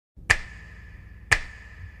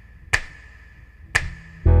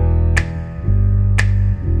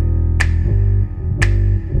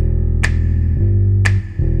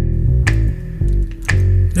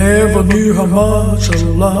knew how much I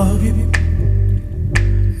love you.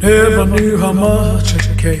 Never knew how much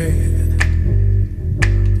I cared.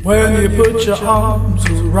 When you put your arms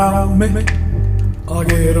around me, I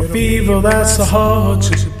get a fever that's so hard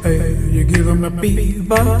to bear. You're giving me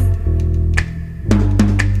fever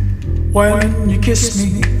when you kiss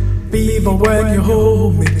me, fever when you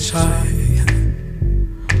hold me tight,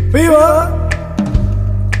 fever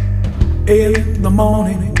in the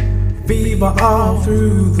morning, fever all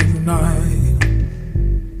through the night.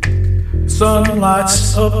 Sun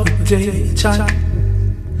lights up the daytime,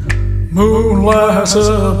 moon lights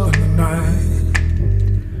up the night.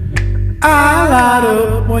 I light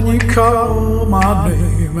up when you call my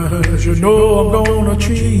name, as you know I'm gonna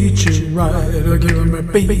treat you right. Give me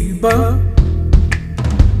fever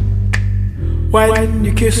when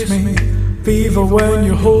you kiss me, fever when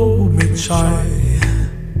you hold me tight,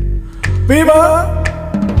 fever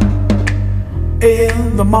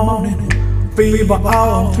in the morning, fever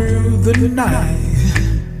all through the night.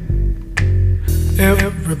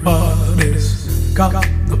 Everybody's got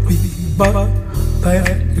the fever.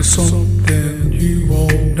 That is something you all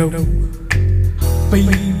know.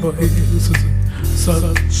 Fever is such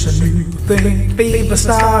a new thing. Fever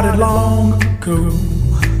started long ago.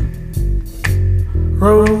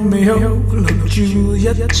 Romeo loved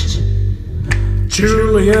Juliet.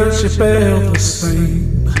 Juliet, she felt the same.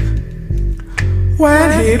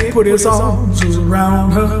 When he put his arms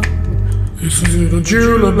around her, he said,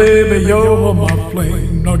 Julia, baby, you're my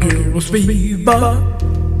flame. Now give us fever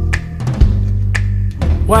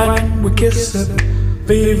when we kiss it,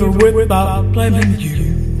 fever without blaming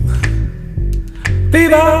you.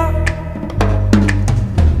 Fever,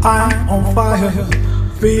 I'm on fire.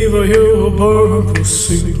 Fever, you'll burn for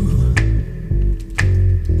soon.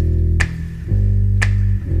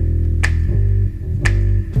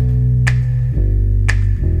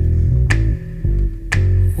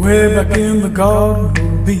 Way back in the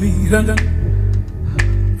Garden of Eden,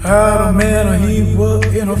 Adam and Eve were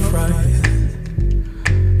in a fright.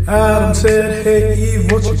 Adam said, hey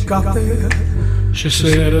Eve, what you got there? She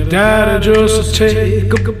said, Daddy, just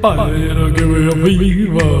take a bite, I'll give you a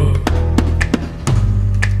fever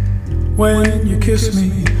when you kiss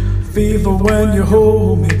me, fever when you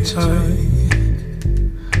hold me tight,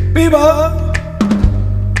 fever,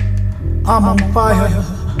 I'm on fire,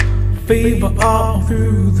 fever all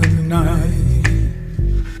through the night.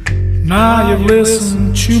 Now you've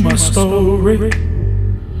listened to my story.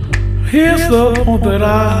 Here's the point that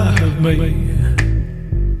I have made.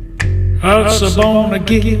 That's gonna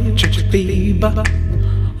get you fever.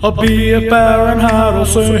 I'll be a Fahrenheit or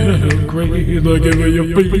centigrade. They'll give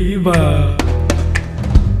you fever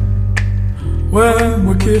when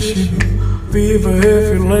we kiss you, fever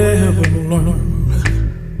if you'll ever learn.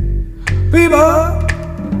 Fever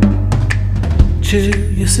till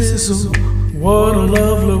you sizzle. What a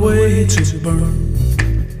lovely way to burn.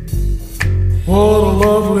 What a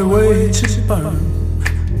lovely way to burn.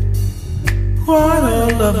 What a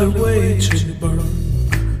lovely way to burn.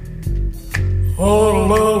 What a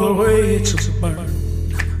lovely way to burn.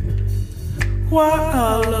 What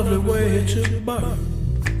a lovely way to burn.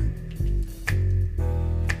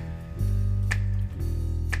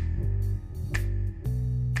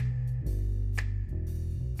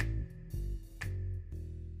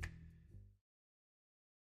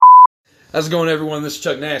 How's it going, everyone? This is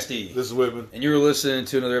Chuck Nasty. This is Whitman. And you're listening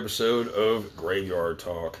to another episode of Graveyard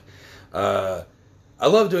Talk. I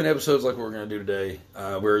love doing episodes like what we're going to do today.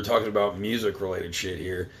 We're talking about music-related shit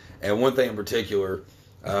here. And one thing in particular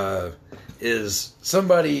is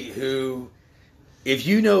somebody who, if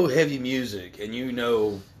you know heavy music and you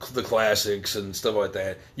know the classics and stuff like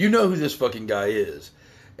that, you know who this fucking guy is.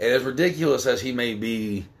 And as ridiculous as he may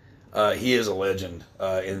be, he is a legend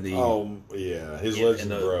in the his legend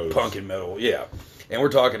grows. Punk and metal, yeah. And we're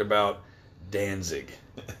talking about Danzig.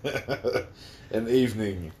 An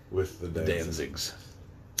evening with the Danzigs.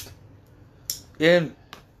 And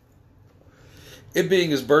it being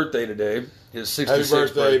his birthday today, his 66th Happy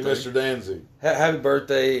birthday, birthday. Mr. Danzig. Happy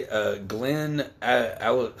birthday, Glenn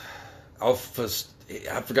Alpha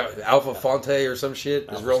Fonte or some shit.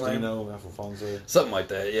 His real name? Alpha Fonte. Something like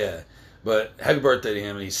that, yeah. But happy birthday to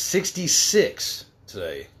him, and he's 66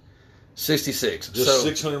 today. 66. Just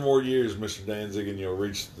 600 more years, Mr. Danzig, and you'll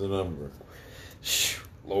reach the number.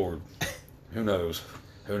 Lord. Who knows?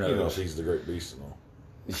 Who knows? You know, he's the great beast and all.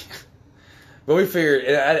 But we figured,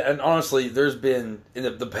 and honestly, there's been, in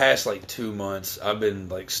the past, 2 months, I've been,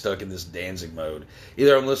 stuck in this Danzig mode.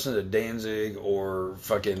 Either I'm listening to Danzig or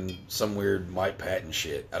fucking some weird Mike Patton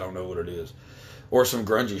shit. I don't know what it is. Or some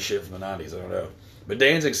grungy shit from the 90s. I don't know. But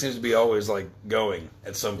Danzig seems to be always like going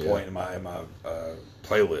at some point in my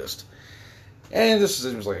playlist. And this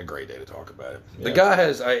seems like a great day to talk about it. The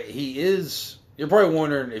guy you're probably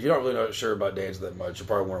wondering, if you're not really not sure about Danzig that much, you're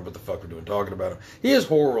probably wondering what the fuck we're doing talking about him. He is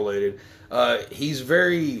horror related. He's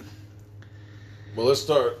very... Well, let's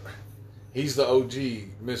start. He's the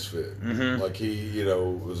OG Misfit. Mm-hmm. Like he,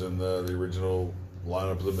 was in the original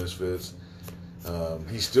lineup of the Misfits.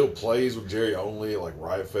 He still plays with Jerry Only at like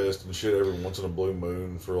Riot Fest and shit every once in a blue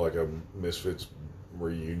moon for like a Misfits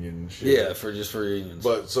reunion shit. Yeah, for reunions.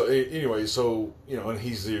 But so anyway, and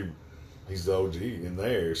he's the OG in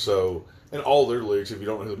there. So, and all their lyrics, if you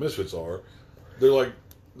don't know who the Misfits are, they're like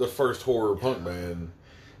the first horror punk band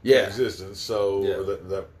in existence. So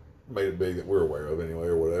that made it big that we're aware of anyway,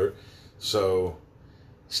 or whatever. So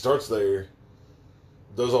he starts there,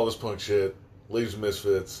 does all this punk shit, leaves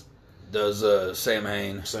Misfits, does Sam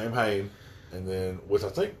Hain, and then with I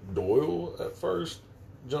think Doyle at first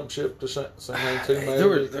jumped ship to Sam Hain too.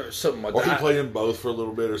 Maybe there was something like or that. he played in both for a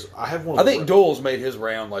little bit. I think Doyle's made his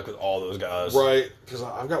round like with all those guys, right? Because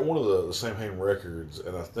I've got one of the Sam Hain records,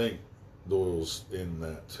 and I think Doyle's in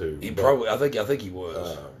that too. I think he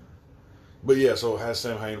was. But yeah, so it has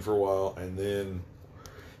Sam Hain for a while, and then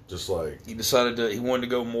just like he decided he wanted to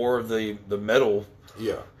go more of the metal.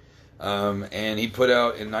 Yeah. And he put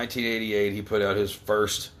out in 1988. He put out his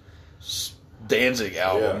first Danzig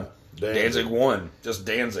album, Danzig 1, just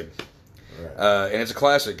Danzig, right. And it's a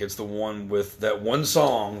classic. It's the one with that one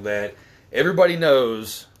song that everybody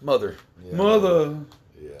knows, "Mother." Yeah,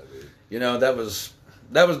 dude. That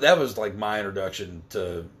was like my introduction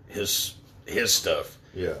to his stuff.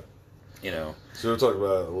 Yeah. So we talked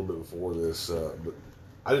about it a little bit before this, but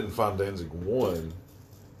I didn't find Danzig 1.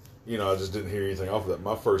 I just didn't hear anything off of that.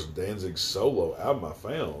 My first Danzig solo album I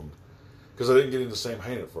found, because I didn't get into Sam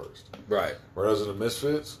Hain at first. Right. Where I was in the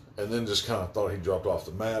Misfits, and then just kind of thought he dropped off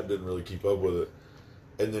the map, didn't really keep up with it,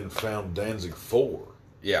 and then found Danzig 4.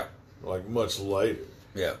 Yeah. Like much later.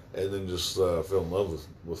 Yeah. And then just fell in love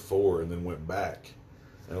with 4, and then went back.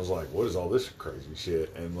 And I was like, what is all this crazy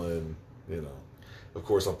shit? And then, of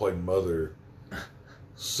course I played Mother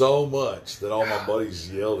so much that all my buddies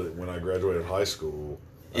yelled it when I graduated high school.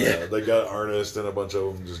 Yeah. They got Ernest, and a bunch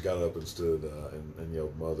of them just got up and stood and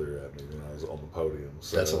yelled "Mother" at me when I was on the podium.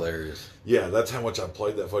 So, that's hilarious. Yeah, that's how much I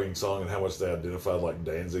played that fucking song and how much they identified like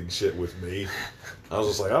Danzig shit with me. I was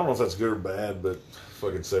just like, I don't know if that's good or bad, but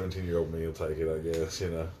fucking 17-year-old me will take it, I guess.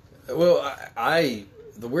 Well,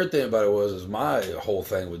 the weird thing about it is my whole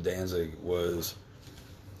thing with Danzig was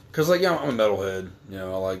because I'm a metalhead. I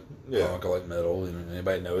like punk, I like metal, and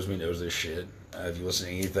anybody knows me knows this shit. If you listen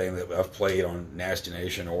to anything that I've played on Nasty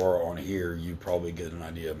Nation or on here, you probably get an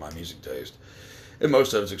idea of my music taste. And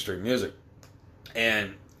most of it's extreme music.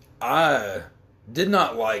 And I did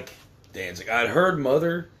not like Danzig. I'd heard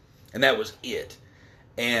Mother, and that was it.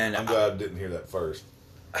 And I'm glad I didn't hear that first.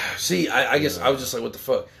 See, I guess I was just like, what the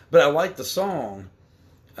fuck? But I liked the song.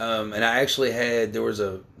 And I actually there was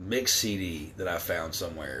a mix CD that I found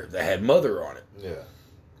somewhere that had Mother on it. Yeah.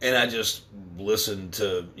 And I just listened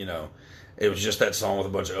to, it was just that song with a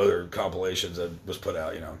bunch of other compilations that was put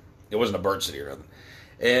out, It wasn't a Bird City or nothing.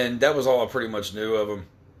 And that was all I pretty much knew of him.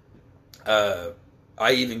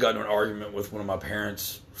 I even got into an argument with one of my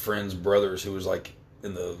parents' friends' brothers who was like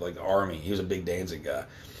in the army. He was a big Danzig guy.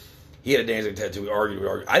 He had a Danzig tattoo. We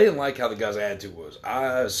argued. I didn't like how the guy's attitude was.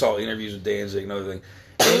 I saw interviews with Danzig and everything.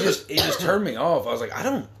 And it just turned me off. I was like,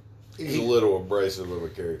 He's a little abrasive of a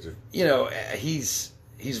character. He's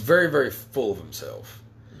very, very full of himself.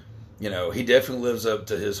 He definitely lives up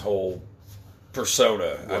to his whole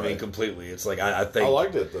persona. Right. I mean, completely. It's like, I think... I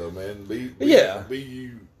liked it, though, man. Be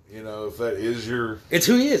you, if that is your... It's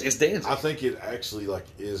who he is. It's Danzig. I think it actually,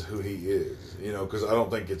 is who he is, because I don't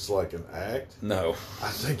think it's like an act. No. I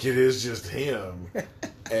think it is just him,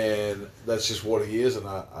 and that's just what he is, and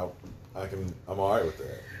I'm all right with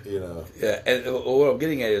that, Yeah, and what I'm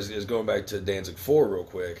getting at is going back to Danzig 4 real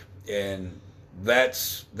quick, and that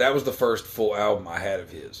was the first full album I had of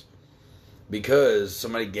his. Because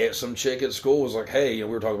some chick at school was like, hey, we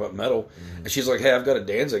were talking about metal, and she's like, hey, I've got a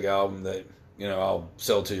Danzig album that, I'll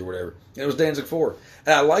sell to you or whatever. And it was Danzig 4.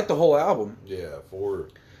 And I liked the whole album. Yeah, 4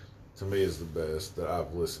 to me is the best that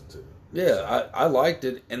I've listened to. Yeah, I liked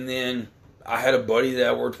it. And then I had a buddy that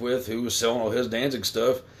I worked with who was selling all his Danzig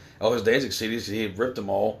stuff, all his Danzig CDs. He had ripped them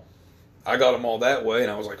all. I got them all that way,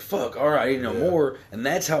 and I was like, fuck, all right, I need to know more. And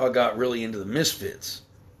that's how I got really into the Misfits.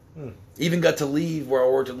 Even got to leave where I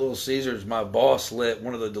worked at Little Caesars. My boss let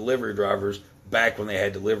one of the delivery drivers, back when they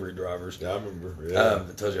had delivery drivers. Yeah, I remember. Yeah.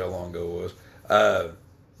 That tells you how long ago it was.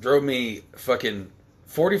 Drove me fucking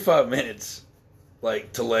 45 minutes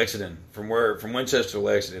like to Lexington from Winchester to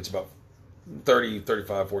Lexington. It's about 30,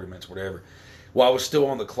 35, 40 minutes, whatever. Well, I was still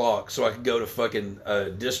on the clock, so I could go to fucking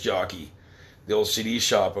Disc Jockey, the old CD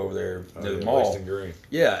shop over there near the mall. Green.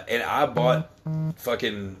 Yeah, and I bought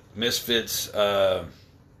fucking Misfits, the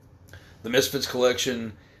Misfits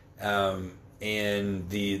collection, and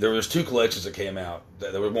there was 2 collections that came out.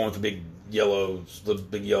 There was one with the big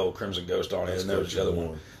yellow Crimson Ghost on it, and there was the other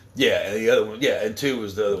one. Yeah, and the other one, yeah, and 2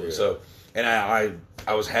 was the other one. So, and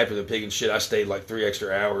I was happy with the pig and shit. I stayed like 3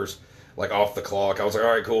 extra hours, like off the clock. I was like,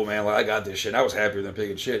 all right, cool, man. Like, I got this shit. And I was happier than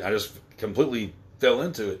pig and shit. I just completely fell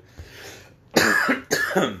into it.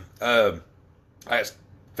 I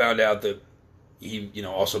found out that he,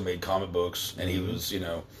 also made comic books, and he was, it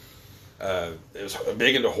was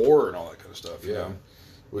big into horror and all that kind of stuff. You know?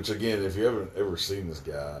 Which again, if you haven't ever seen this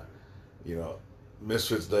guy,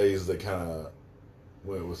 Misfits days, they kind of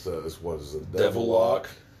went with what is it, Devil Lock.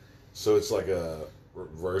 So it's like a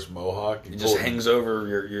reverse mohawk. It just hangs over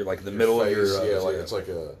your like the middle face, of your it's like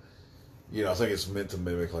a. I think it's meant to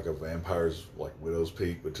mimic like a vampire's like widow's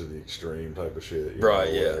peak, but to the extreme type of shit.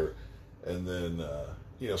 Right, yeah. And then,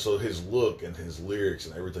 so his look and his lyrics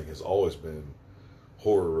and everything has always been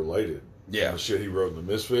horror related. Yeah. The shit he wrote in the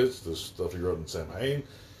Misfits, the stuff he wrote in Samhain,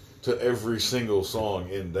 to every single song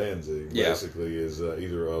in Danzig, basically, is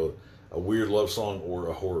either a weird love song or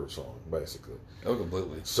a horror song, basically. Oh,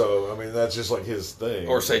 completely. So, I mean, that's just like his thing.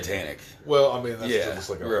 Or satanic. Well, I mean, that's just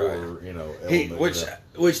like a horror, element.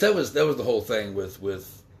 Which that was the whole thing with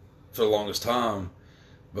for the longest time,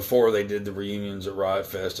 before they did the reunions at Riot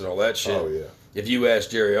Fest and all that shit. Oh, yeah. If you ask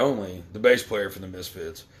Jerry Only, the bass player for the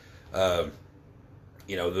Misfits,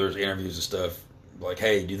 there's interviews and stuff like,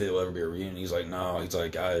 hey, do you think there'll ever be a reunion? He's like, no. He's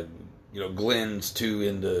like, Glenn's too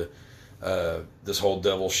into this whole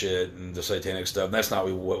devil shit and the satanic stuff. And that's not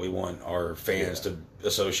what we want our fans to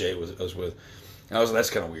associate with us with. And I was like, that's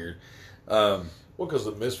kind of weird. Well, because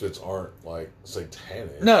the Misfits aren't like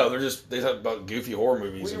satanic. No, they talk about goofy horror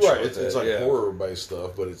movies. Well, right, it's like horror based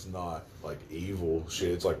stuff, but it's not like evil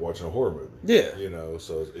shit. It's like watching a horror movie. Yeah,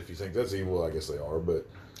 So if you think that's evil, I guess they are. But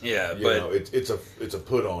it's a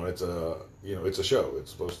put on. It's a show.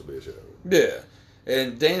 It's supposed to be a show. Yeah.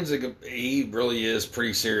 And Danzig, he really is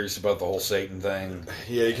pretty serious about the whole Satan thing.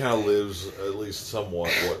 Yeah, he kind of lives at least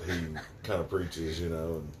somewhat what he kind of preaches,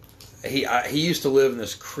 And he used to live in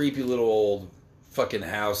this creepy little old fucking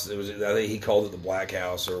house. I think he called it the Black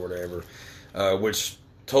House or whatever, which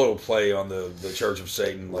total play on the Church of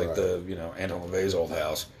Satan, like the Anton LaVey's old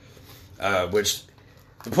house. Which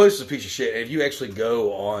the place is a piece of shit. And if you actually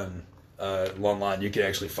go on online, you can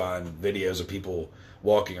actually find videos of people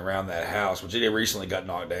walking around that house, which it recently got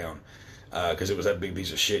knocked down because it was that big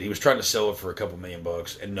piece of shit. He was trying to sell it for a couple $1 million,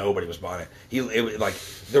 and nobody was buying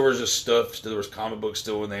it. There was just stuff. There was comic books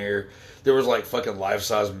still in there. There was like fucking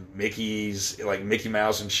life-size Mickeys, like Mickey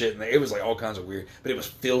Mouse and shit. And it was like all kinds of weird, but it was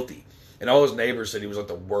filthy. And all his neighbors said he was like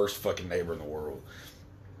the worst fucking neighbor in the world.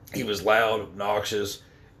 He was loud, obnoxious.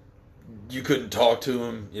 You couldn't talk to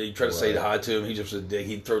him. You try to say hi to him. He just was a dick.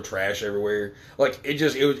 He'd throw trash everywhere. Like it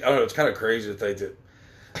was. I don't know. It's kind of crazy to think that.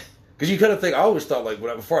 Because you kind of think, I always thought, like,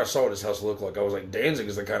 before I saw what his house looked like, I was like, Danzig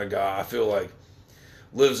is the kind of guy I feel like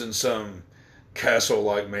lives in some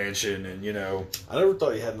castle-like mansion, and, I never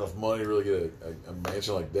thought he had enough money to really get a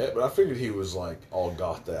mansion like that, but I figured he was, like, all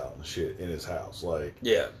gothed out and shit in his house. Like,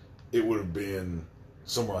 yeah. It would have been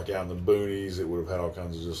somewhere, like, out in the boonies. It would have had all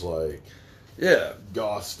kinds of just, like,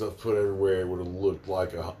 goth stuff put everywhere. It would have looked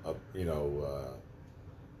like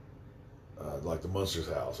like the Munsters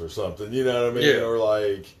house or something, you know what I mean? Yeah. Or,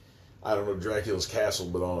 like, I don't know, Dracula's castle,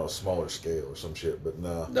 but on a smaller scale or some shit, but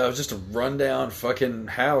no. No, it was just a rundown fucking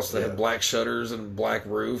house that had black shutters and black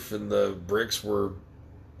roof, and the bricks were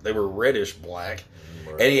reddish black.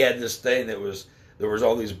 Right. And he had this thing there was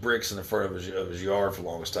all these bricks in the front of his yard for the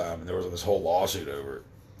longest time, and there was this whole lawsuit over it,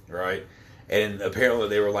 right? And apparently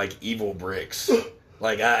they were like evil bricks.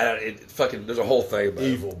 Like, there's a whole thing about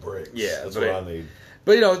evil bricks. Yeah. That's what I need.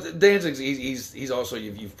 But, Danzig's, he's also,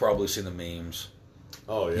 you've probably seen the memes.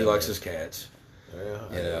 Oh, yeah. He likes his cats.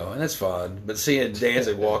 Yeah. And that's fun. But seeing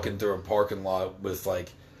Danzig walking through a parking lot with,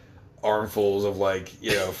 like, armfuls of, like,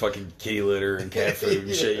 fucking kitty litter and cat food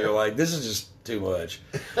and shit, you're like, this is just too much.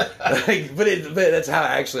 But that's how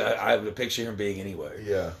actually I would picture him being anyway.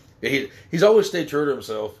 Yeah. He's always stayed true to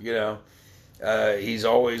himself, He's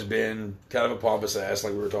always been kind of a pompous ass,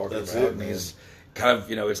 like we were talking about. And he's kind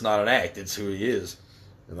of, it's not an act, it's who he is.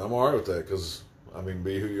 And I'm alright with that, because,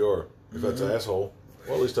 be who you are. If that's an asshole,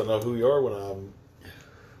 well, at least I know who you are when I'm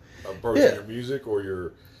approaching your music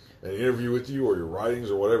or an interview with you or your writings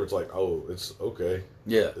or whatever. It's like, oh, it's okay.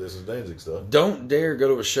 Yeah. This is Danzig stuff. Don't dare go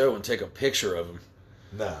to a show and take a picture of him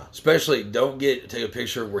Nah. Especially don't take a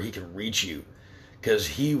picture where he can reach you, because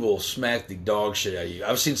he will smack the dog shit out of you.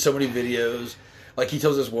 I've seen so many videos. Like he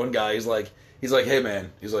tells this one guy, he's like, hey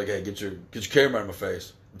man, he's like, hey, get your camera out of my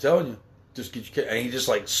face. I'm telling you, just get your camera. And he just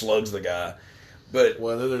like slugs the guy. But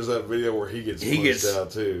well, then there's that video where he gets punched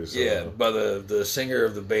out too. So. Yeah, by the singer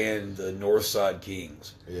of the band, the Northside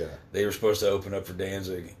Kings. Yeah, they were supposed to open up for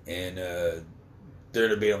Danzig, and there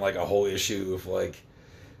ended up being like a whole issue of like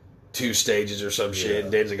 2 stages or some shit.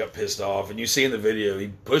 And Danzig got pissed off, and you see in the video he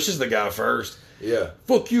pushes the guy first. Yeah,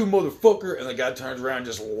 fuck you, motherfucker, and the guy turns around and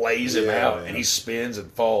just lays him out, man. And he spins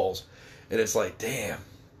and falls, and it's like, damn,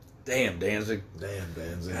 Danzig,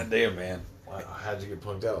 God damn, man. How'd you get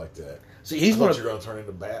punked out like that? See, he's you're going to turn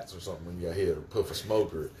into bats or something when you got hit, or puff of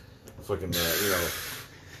smoke, or fucking,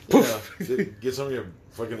 get some of your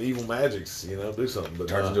fucking evil magics, do something. But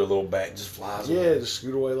turns into a little bat and just flies away. Yeah, just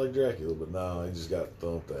scoot away like Dracula, but no, he just got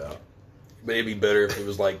thumped out. But it'd be better if it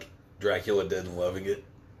was like Dracula Dead and Loving It.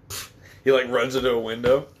 He like runs into a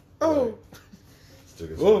window. Oh! Still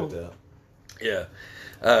gets knocked out. Yeah.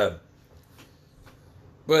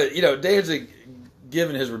 But, Danzig,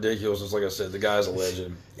 given his ridiculousness, like I said, the guy's a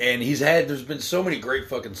legend. And there's been so many great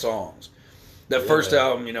fucking songs. That first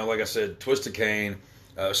album, like I said, Twisted Cane,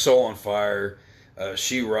 Soul on Fire,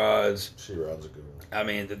 She Rides. She Rides a good one. I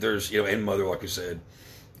mean, there's, and Mother, like you said.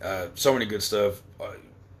 So many good stuff.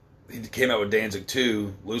 He came out with Danzig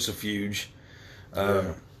 2, Lucifuge,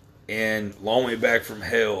 and Long Way Back from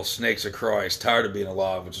Hell, Snakes of Christ, Tired of Being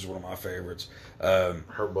Alive, which is one of my favorites.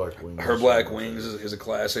 Her Black Wings. Her Black Wings is a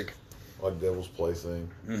classic. Like Devil's Plaything.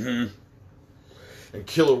 Mm-hmm. And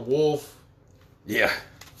Killer Wolf. Yeah.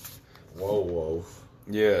 Whoa, Wolf.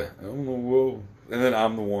 Yeah. I'm the wolf. And then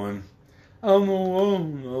I'm the one. I'm the one.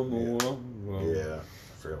 I'm the one. Yeah.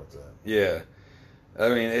 I forgot about that. Yeah. I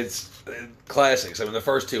mean, it's classics. I mean, the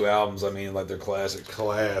first 2 albums, they're classic.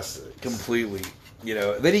 Classics. Completely.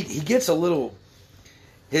 Then he gets a little...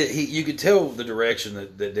 you could tell the direction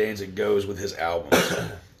that Danzig goes with his albums.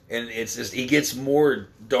 And it's just, he gets more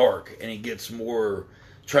dark, and he gets more,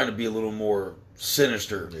 trying to be a little more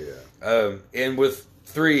sinister. Yeah. And with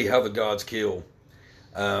 3, How the Gods Kill.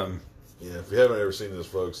 If you haven't ever seen this,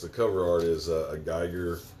 folks, the cover art is a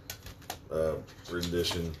Geiger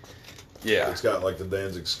rendition. Yeah. It's got like the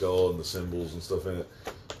Danzig skull and the symbols and stuff in it,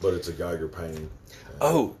 but it's a Geiger painting.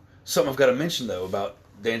 Oh, something I've got to mention, though, about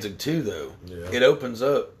Danzig 2, though. Yeah. It opens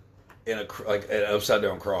up in an upside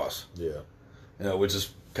down cross. Yeah. Which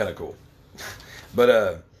is kind of cool.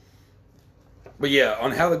 But yeah,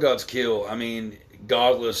 on How the Gods Kill,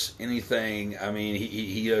 Godless, anything,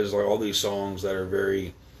 he does like all these songs that are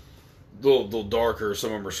very little darker.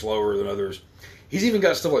 Some of them are slower than others. He's even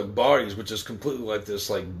got stuff like Bodies, which is completely like this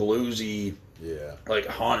like bluesy, like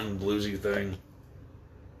haunting bluesy thing.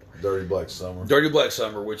 Dirty Black Summer. Dirty Black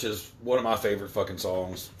Summer, which is one of my favorite fucking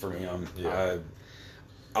songs from him. Yeah.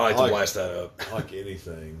 I like to blast that up. I like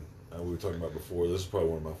anything we were talking about before. This is probably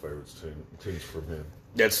one of my favorites tunes from him.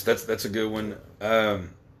 That's a good one.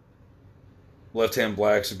 Left Hand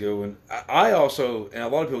Black's a good one. I also, and a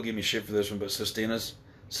lot of people give me shit for this one, but Sistenas,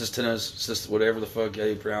 whatever the fuck how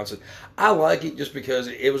you pronounce it. I like it just because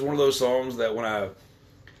it was one of those songs that when I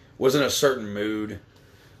was in a certain mood,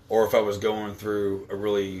 or if I was going through a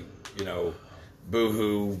really,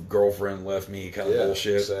 boo-hoo, girlfriend left me kind of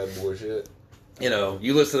bullshit. Sad boy shit.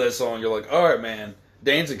 You listen to that song, you're like, all right, man,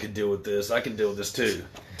 Danzig could deal with this. I can deal with this too.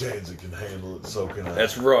 Danzig can handle it, so can I.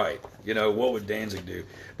 That's right. What would Danzig do?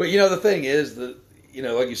 But, the thing is that,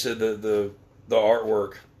 like you said, the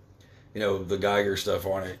artwork, the Geiger stuff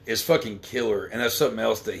on it is fucking killer. And that's something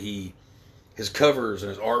else that his covers and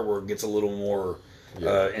his artwork gets a little more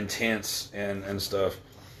intense and stuff.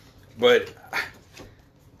 But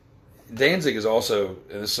Danzig is also,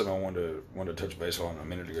 and this is something I wanted to touch base on a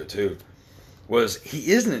minute ago too, was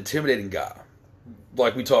he is an intimidating guy.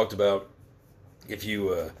 Like we talked about, if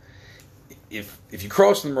you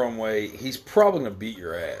cross him the wrong way, he's probably going to beat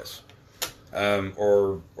your ass,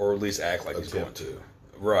 or at least act like he's going to.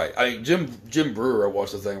 Right. Jim Brewer, I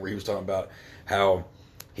watched the thing where he was talking about how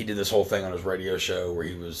he did this whole thing on his radio show where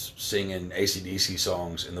he was singing AC/DC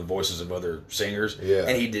songs in the voices of other singers,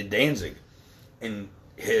 and he did Danzig, and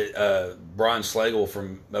Brian Slagle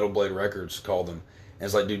from Metal Blade Records called him, and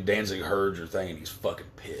it's like, dude, Danzig heard your thing, and he's fucking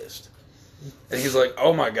pissed. And he's like,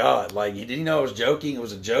 oh my God, like, he didn't know I was joking, it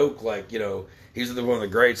was a joke, like, he's one of the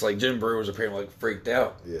greats, like, Jim Brewer was apparently, like, freaked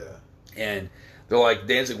out. Yeah. And they're like,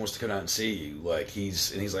 Danzig wants to come out and see you, like,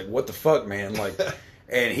 he's like, what the fuck, man, like,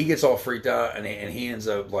 and he gets all freaked out, and he ends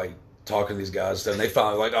up, like, talking to these guys and stuff, and they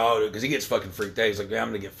finally like, oh, because he gets fucking freaked out. He's like, yeah, I'm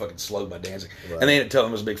gonna get fucking slowed by Danzig, right. And they ended up telling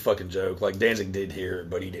him it was a big fucking joke. Like Danzig did hear it,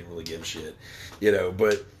 but he didn't really give a shit, you know.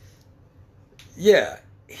 But yeah,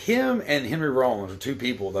 him and Henry Rollins are two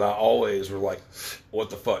people that I always were like, what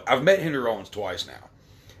the fuck? I've met Henry Rollins twice now.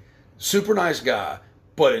 Super nice guy,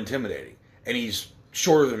 but intimidating, and he's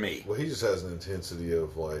shorter than me. Well, he just has an intensity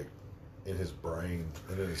of like in his brain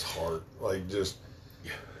and in his heart, like just.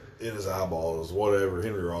 In his eyeballs, whatever.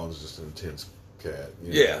 Henry Rollins is just an intense cat.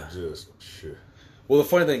 You know, just shit. Well, the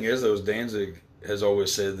funny thing is, though, is Danzig has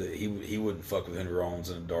always said that he wouldn't fuck with Henry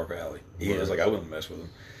Rollins in a dark alley. He was like, I wouldn't mess with him.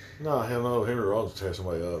 No, hell no. Henry Rollins tear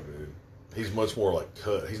somebody up, dude. He's much more like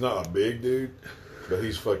cut. He's not a big dude, but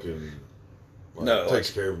he's fucking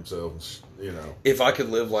takes care of himself. You know, if I could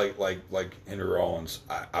live like Henry Rollins,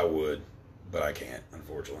 I would. But I can't,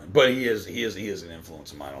 unfortunately. But he is an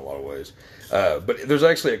influence of mine in a lot of ways. But there's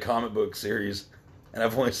actually a comic book series, and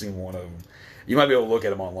I've only seen one of them. You might be able to look at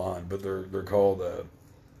them online, but they're called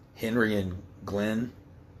Henry and Glenn,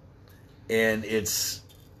 and it's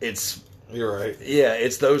you're right. Yeah,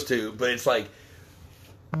 it's those two, but it's like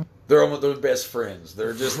they're best friends.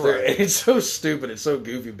 They're just right. It's so stupid, it's so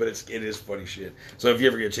goofy, but it is funny shit. So if you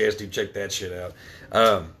ever get a chance to check that shit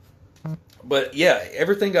out. But yeah,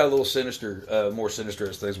 everything got a little sinister, more sinister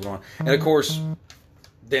as things went on. And of course,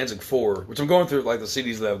 Danzig 4, which I'm going through like the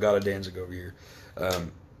CDs that I've got of Danzig over here,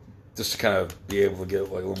 just to kind of be able to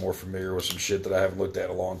get like a little more familiar with some shit that I haven't looked at in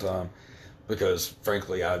a long time. Because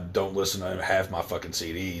frankly, I don't listen to half my fucking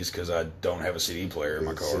CDs because I don't have a CD player in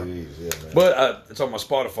my car. CDs, yeah, man. But it's on my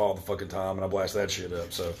Spotify all the fucking time, and I blast that shit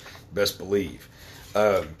up. So best believe.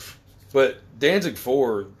 But Danzig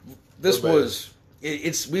 4, this was.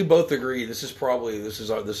 We both agree this is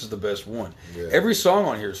the best one. Yeah. Every song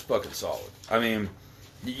on here is fucking solid. I mean,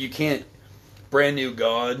 you can't. Brand New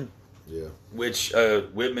God, yeah, which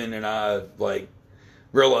Whitman and I like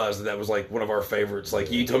realized that was like one of our favorites.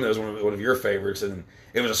 Like you told me that was one of your favorites, and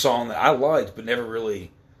it was a song that I liked, but never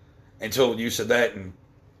really until you said that, and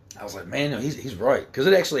I was like, man, no, he's right, because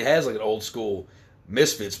it actually has like an old school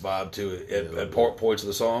Misfits vibe to it at points of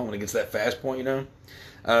the song when it gets that fast point, you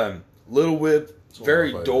know. Little Whip.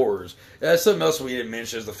 Very Doors. That's something else we didn't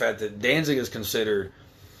mention is the fact that Danzig is considered.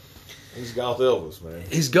 He's goth Elvis, man.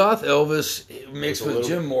 He's goth Elvis mixed with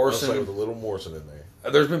Jim Morrison. With a little Morrison in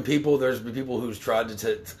there. There's been people who's tried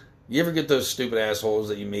to. You ever get those stupid assholes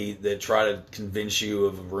that you meet that try to convince you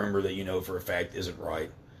of a rumor that you know for a fact isn't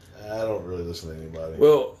right? I don't really listen to anybody.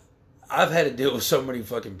 Well, I've had to deal with so many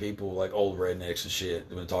fucking people like old rednecks and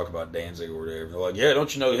shit when talk about Danzig or whatever. They're like, yeah,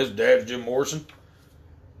 don't you know his dad's Jim Morrison?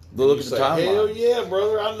 Look at the timeline. Hell yeah,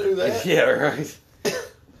 brother, I knew that. Yeah, right.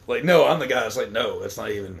 Like, no, I'm the guy. It's like, no, that's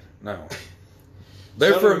not even, no.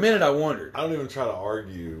 There for a minute, I wondered. I don't even try to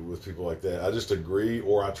argue with people like that. I just agree,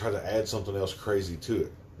 or I try to add something else crazy to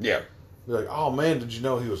it. Yeah. They're like, oh man, did you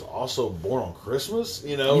know he was also born on Christmas?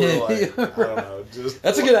 You know, or like, I don't know. Just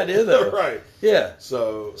that's a good idea, though. Right. Yeah.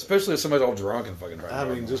 So, especially if somebody's all drunk and fucking right. I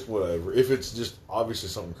mean, just whatever. If it's just obviously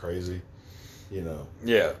something crazy, you know.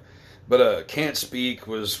 Yeah. But Can't Speak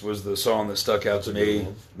was the song that stuck out to me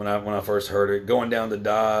when I first heard it. Going Down to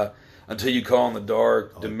Die, Until You Call in the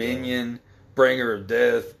Dark, Dominion, Bringer of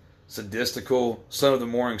Death, Sadistical, Son of the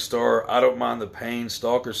Morning Star, I Don't Mind the Pain,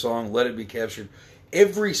 Stalker Song, Let It Be Captured.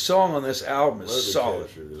 Every song on this album is solid. Let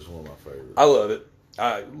It Be Captured is one of my favorites. I love it.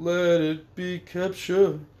 Let it be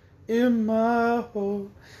captured in my heart.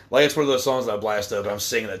 Like, it's one of those songs that I blast up and I'm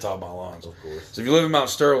singing at the top of my lungs. Of course. So if you live in Mount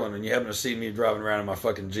Sterling and you happen to see me driving around in my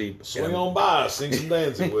fucking Jeep, swing on by, sing some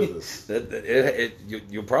Danzig with us.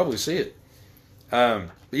 You'll probably see it.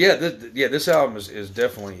 This album is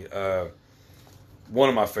definitely one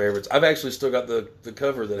of my favorites. I've actually still got the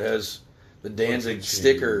cover that has the Danzig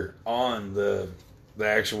sticker on the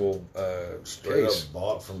actual Straight case. Up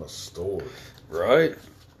bought from a store. Right.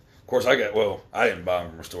 Of course, I didn't buy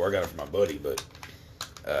them from a store. I got it from my buddy, but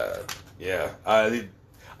I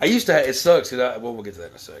used to have, it sucks because we'll get to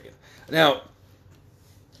that in a second. Now,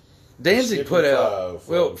 Danzig put out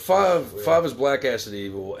five is Black Acid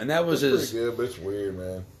Evil, and that was pretty good, but it's weird,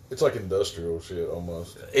 man. It's like industrial shit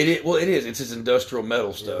almost. It is. It's his industrial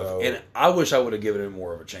metal stuff, and I wish I would have given it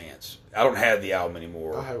more of a chance. I don't have the album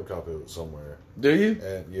anymore. I have a copy of it somewhere. Do you?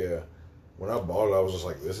 And yeah, when I bought it, I was just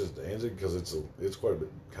like, "This is Danzig," because it's quite a bit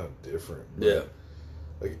kind of different. But, yeah,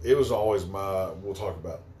 like it was always we'll talk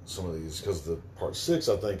about some of these because the part 6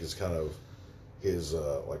 I think is kind of his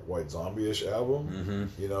like White Zombie-ish album,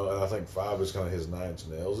 you know, and I think 5 is kind of his 9 Inch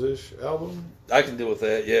Nails-ish album. I can deal with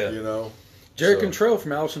that, yeah. You know, Jerry Cantrell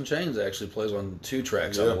from Alice in Chains actually plays on 2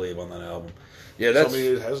 tracks, I believe, on that album. Yeah, that's. So, I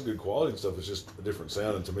mean, it has good quality and stuff. It's just a different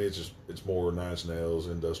sound, and to me, it's more Nine Inch Nails,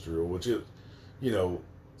 industrial, which is,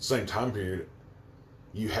 same time period.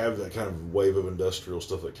 You have that kind of wave of industrial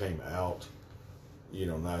stuff that came out.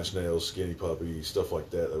 Nine Inch Nails, Skinny Puppy, stuff like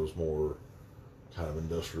that. That was more kind of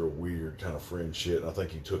industrial, weird, kind of fringe shit. And I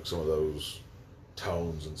think he took some of those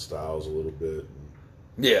tones and styles a little bit.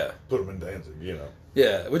 And put them in Danzig,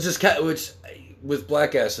 Yeah, which with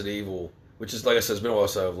Black Acid Evil, which is, like I said, it's been a while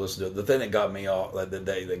since I've listened to it. The thing that got me off, like the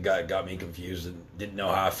day that got me confused and didn't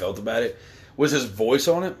know how I felt about it, was his voice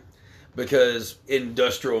on it. Because in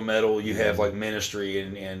industrial metal, you have like Ministry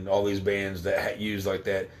and all these bands that use like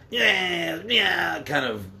that, kind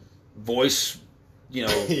of voice,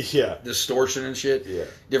 distortion and shit. Yeah.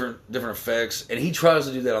 Different effects. And he tries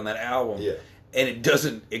to do that on that album. Yeah. And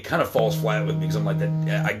it kind of falls flat with me because I'm like,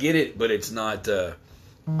 that. I get it, but it's not.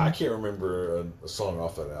 I can't remember a song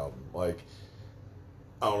off that album. Like,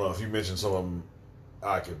 I don't know if you mentioned some of them,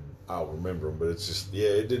 I'll remember them, but it's just,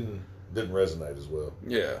 it didn't resonate as well.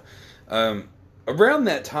 Yeah. Around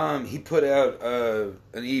that time, he put out an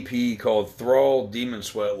EP called Thrall Demon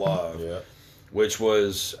Sweat Live, which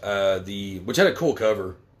was which had a cool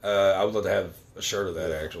cover. I would love to have a shirt of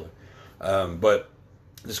that actually, but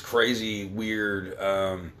this crazy weird.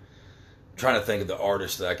 Trying to think of the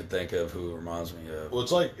artist that I could think of who it reminds me of. Well,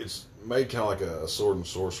 it's made kind of like a sword and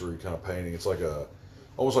sorcery kind of painting. It's like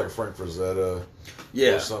almost like a Frank Frazetta,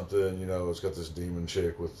 or something. It's got this demon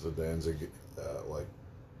chick with the Danzig like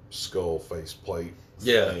skull face plate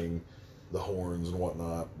thing, the horns and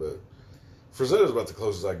whatnot. But Frazetta's about the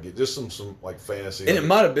closest I can get. Just some like fantasy. And it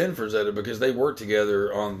might have been Frazetta because they worked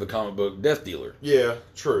together on the comic book Death Dealer. Yeah,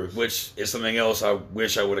 true. Which is something else I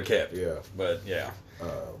wish I would have kept. Yeah. But yeah.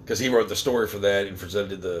 Because he wrote the story for that and Frazetta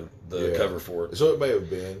did the cover for it. So it may have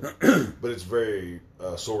been. But it's very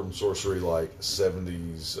sword and sorcery, like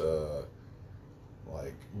 70s,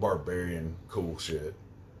 like barbarian cool shit.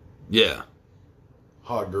 Yeah.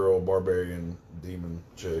 Hot girl, barbarian, demon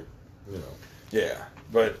chick, Yeah.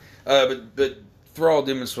 But Thrall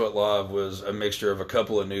Demon Sweat Live was a mixture of a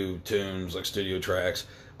couple of new tunes, like studio tracks,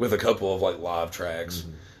 with a couple of like live tracks.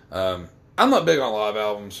 Mm-hmm. I'm not big on live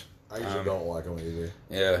albums. I usually don't like them either.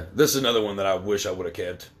 Yeah, this is another one that I wish I would have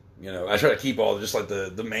kept. I try to keep all just like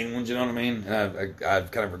the main ones. You know what I mean? And I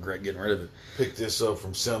kind of regret getting rid of it. Picked this up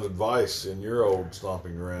from Sound Advice in your old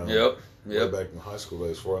stomping ground. Yep. Way back in high school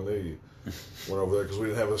days before I knew you. Went over there because we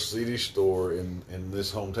didn't have a CD store in this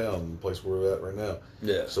hometown, the place where we're at right now.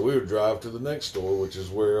 Yeah. So we would drive to the next store, which is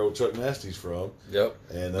where old Chuck Nasty's from. Yep.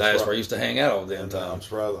 And that's where I used to hang out all the damn time. I'm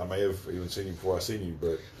surprised. I may have even seen you before I seen you,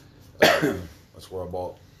 but that's where I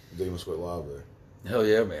bought Demon Sweat Live there. Hell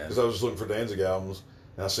yeah, man. Because I was just looking for Danzig albums,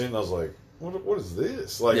 and I seen it, and I was like, what is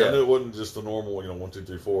this? Like, I knew it wasn't just the normal, 1, 2,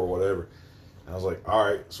 3, 4 or whatever. And I was like, all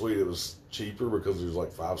right, sweet. It was cheaper because there was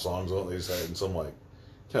like 5 songs on it. They just had it in some like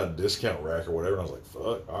kind of discount rack or whatever. And I was like,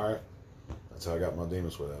 fuck, all right. That's how I got my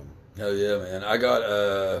Demon Sweat album. Hell yeah, man. I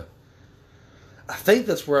got, I think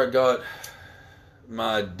that's where I got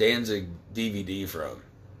my Danzig DVD from.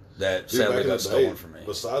 That sadly got stolen from me.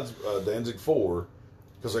 Besides Danzig 4,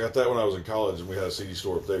 because I got that when I was in college and we had a CD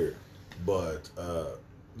store up there. But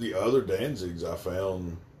the other Danzigs I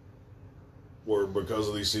found were because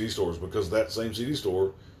of these CD stores, because that same CD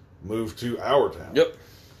store moved to our town. Yep.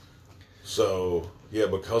 So, yeah,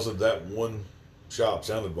 because of that one shop,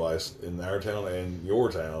 Sound Advice, in our town and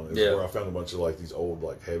your town, is where I found a bunch of like these old,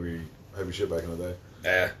 like heavy shit back in the day.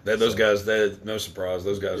 Yeah, those guys, no surprise,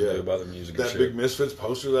 those guys knew about the music and that shit. big Misfits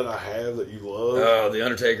poster that I have that you love. Oh, the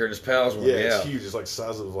Undertaker and his pals one. Yeah, it's huge. It's like the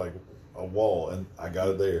size of like a wall, and I got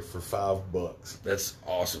it there for $5. That's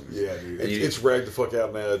awesome. Yeah, dude. It's ragged the fuck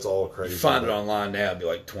out now. It's all crazy. You find it online now, it'd be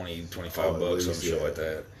like $20, $25, some shit like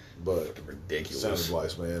that. But fucking ridiculous. Sound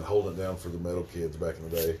Advice, man, holding it down for the metal kids back in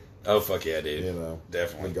the day. Oh fuck yeah, dude.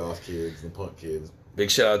 Definitely the goth kids, the punk kids. Big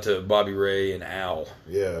shout out to Bobby Ray and Al.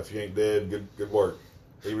 Yeah, if you ain't dead, good work.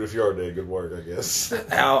 Even if you are dead, good work, I guess.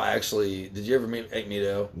 Al, actually, did you ever meet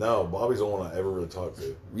Al? No, Bobby's the one I ever really talked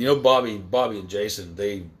to. Bobby and Jason,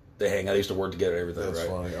 they hang out. They used to work together and everything, That's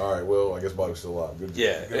right? funny. All right, well, I guess Bobby's still alive. Good.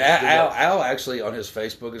 Al actually, on his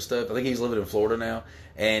Facebook and stuff, I think he's living in Florida now,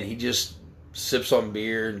 and he just sips on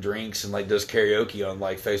beer and drinks and like does karaoke on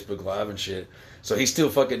like Facebook Live and shit. So he's still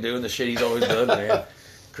fucking doing the shit he's always done, man.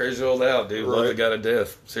 Crazy old Al, dude. Love the guy to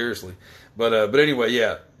death. Seriously. But anyway,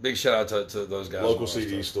 yeah. Big shout out to those guys. Local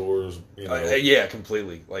CD stores, yeah,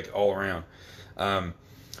 completely, like all around.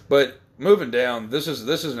 But moving down, this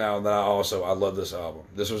is now that I love this album.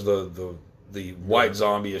 This was the White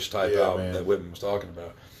Zombie-ish type album that Whitman was talking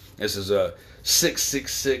about. This is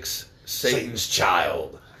 666 Satan's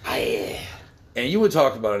Child. And you would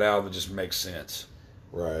talk about an album that just makes sense.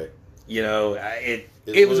 Right. You know,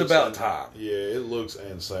 it was about time. Yeah, it looks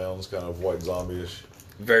and sounds kind of White Zombie-ish.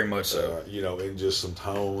 Very much so. You know, in just some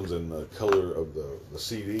tones and the color of the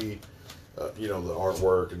CD, you know, the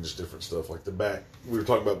artwork and just different stuff. Like the back, we were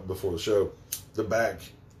talking about before the show, the back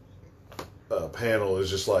panel is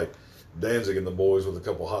just like Danzig and the boys with a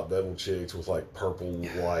couple hot devil chicks with like purple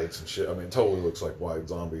lights and shit. I mean, it totally looks like White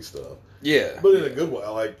Zombie stuff. Yeah. But in a good way,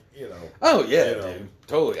 like, you know. Oh, yeah, you know, dude.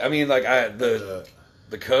 Totally. I mean, like, the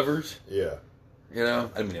covers. Yeah. You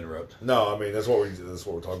know? I didn't mean to interrupt. No, I mean, that's what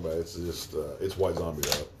we're talking about. It's just, it's White Zombie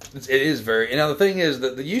up. It is very... And now the thing is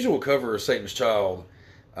that the usual cover of Satan's Child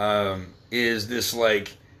is this,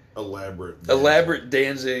 like... Elaborate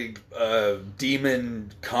Danzig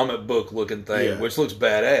demon comic book looking thing, which looks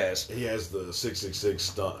badass. He has the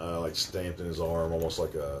 666 like stamped in his arm, almost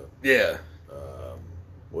like a... Yeah.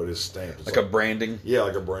 What is stamped? It's like a branding? Yeah,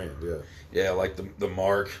 like a brand, yeah. Yeah, like the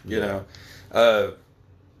mark, you know.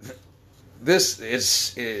 This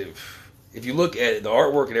is... If you look at it, the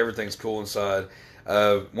artwork and everything's cool inside.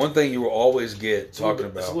 One thing you will always get talking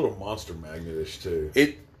about... It's a little Monster Magnet-ish, too.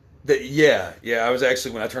 Yeah. I was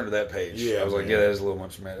actually, when I turned to that page, I was like, man. yeah, that is a little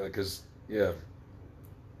much, man. Because, yeah.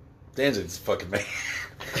 Danzig's fucking man.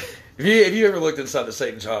 If you ever looked inside the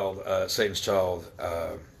Satan's Child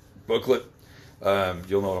booklet,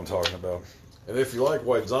 you'll know what I'm talking about. And if you like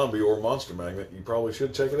White Zombie or Monster Magnet, you probably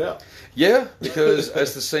should check it out. Yeah, because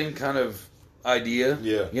it's the same kind of idea.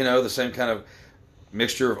 Yeah. You know, the same kind of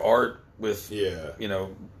mixture of art with, you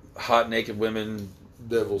know, hot naked women,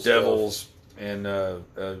 devils, and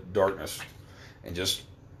darkness, and just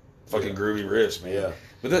fucking groovy riffs, man. Yeah,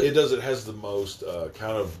 but it has the most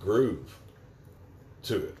kind of groove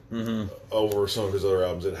to it over some of his other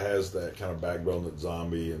albums. It has that kind of backbone that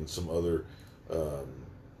Zombie and some other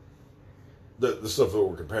the stuff that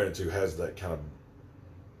we're comparing it to has that kind of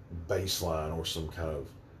bass line or some kind of,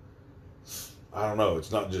 I don't know.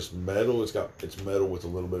 It's not just metal. It's metal with a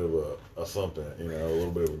little bit of a thump in it. You know, a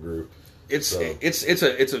little bit of a groove. It's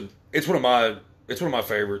one of my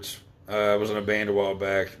favorites. I was in a band a while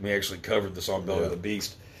back. We actually covered the song "Belly of the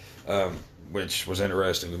Beast," which was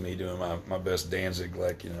interesting with me doing my best Danzig,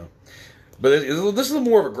 like, you know. But this is a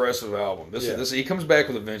more of aggressive album. This he comes back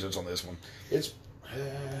with a vengeance on this one. I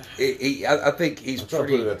think he's I'm trying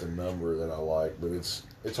to put it at the number that I like, but it's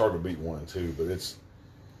hard to beat 1 and 2. But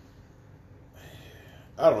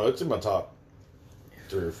I don't know. It's in my top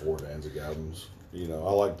 3 or 4 Danzig albums. You know,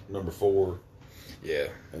 I like number 4. Yeah.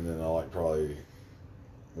 And then I like probably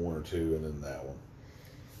 1 or 2, and then that one.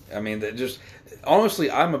 I mean, that just... Honestly,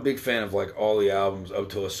 I'm a big fan of, like, all the albums up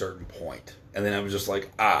to a certain point. And then I was just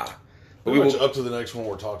like, But up to the next one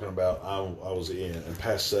we're talking about, I was in. And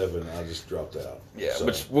past 7, I just dropped out. Yeah, so.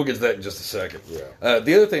 Which we'll get to that in just a second. Yeah.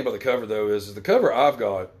 The other thing about the cover, though, is the cover I've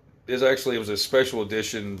got is actually... It was a special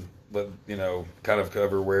edition, you know, kind of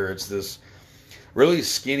cover where it's this really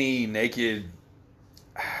skinny, naked...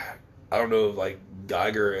 I don't know, like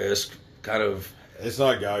Geiger-esque kind of... It's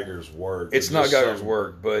not Geiger's work. It's not Geiger's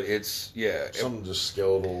work, but it's, some just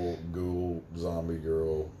skeletal ghoul zombie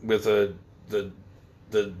girl. With the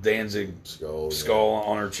Danzig skull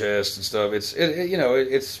on her chest and stuff. It's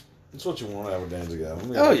what you want to have a Danzig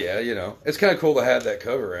album. Oh, yeah, you know. It's kind of cool to have that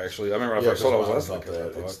cover, actually. I remember when I first saw it, I was like,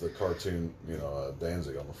 it's the cartoon, you know,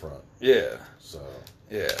 Danzig on the front. Yeah. So...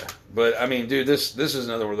 Yeah, but I mean, dude, this is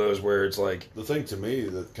another one of those where it's like... The thing to me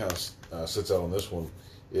that kind of sits out on this one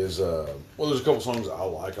is, there's a couple songs I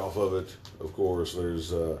like off of it. Of course,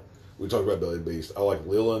 there's, we talked about Belly Beast. I like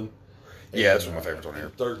Lilin. Yeah, that's one of my favorites on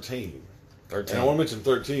here. 13. And I want to mention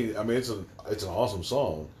 13. I mean, it's an awesome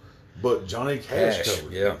song, but Johnny Cash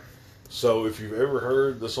covered it. Yeah. So if you've ever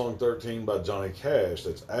heard the song 13 by Johnny Cash,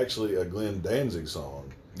 that's actually a Glenn Danzig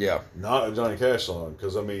song. Yeah. Not a Johnny Cash song,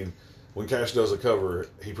 because, I mean... When Cash does a cover,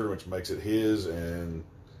 he pretty much makes it his, and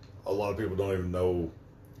a lot of people don't even know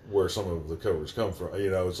where some of the covers come from.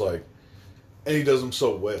 You know, it's like, and he does them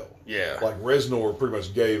so well. Yeah. Like Reznor pretty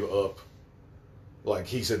much gave up. Like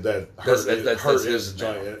he said that that's his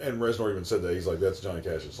Johnny, and Reznor even said that he's like, that's Johnny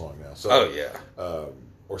Cash's song now. So, oh yeah.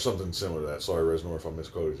 Or something similar to that. Sorry, Reznor, if I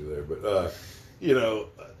misquoted you there, but you know,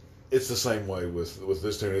 it's the same way with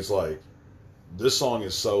this tune. It's like, this song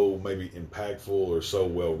is so maybe impactful or so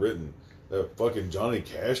well written that fucking Johnny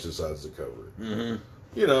Cash decides to cover it. Mm-hmm.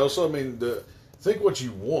 You know, so I mean, think what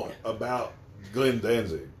you want about Glenn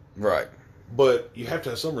Danzig. Right. But you have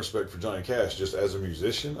to have some respect for Johnny Cash just as a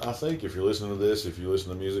musician, I think, if you're listening to this, if you listen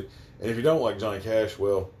to music. And if you don't like Johnny Cash,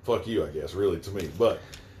 well, fuck you, I guess, really, to me. But,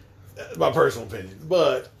 my personal opinion.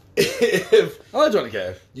 But, if... I like Johnny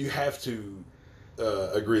Cash. You have to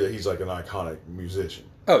agree that he's like an iconic musician.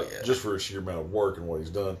 Oh yeah, just for a sheer amount of work and what he's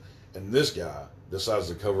done. And this guy decides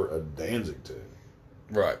to cover a Danzig tune.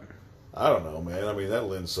 Right. I don't know, man. I mean, that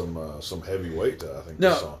lends some heavy weight to, I think, no,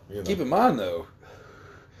 this song. Keep in mind, though,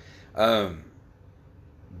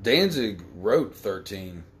 Danzig wrote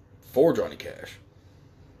 13 for Johnny Cash.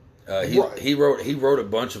 He wrote a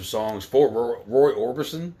bunch of songs for Roy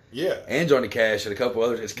Orbison, and Johnny Cash and a couple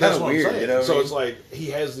others. It's kind of weird, you know. So it's like he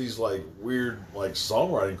has these like weird like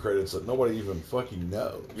songwriting credits that nobody even fucking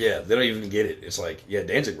knows. Yeah, they don't even get it. It's like, yeah,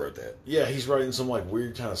 Danzig wrote that. Yeah, he's writing some like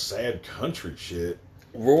weird kind of sad country shit.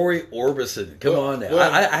 Roy Orbison, come on now.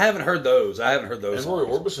 Well, I haven't heard those. And songs. Roy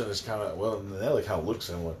Orbison is kind of Nelly kind of looks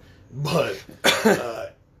similar, but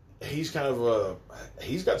he's kind of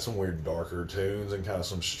he's got some weird darker tunes and kind of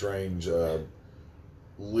some strange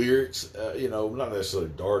lyrics. Not necessarily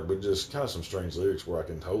dark, but just kind of some strange lyrics where I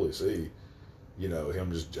can totally see,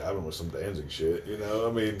 him just jiving with some Danzig shit.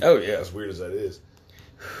 I mean, oh yeah, as weird as that is.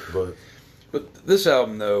 But this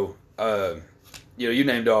album though, you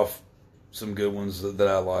named off some good ones that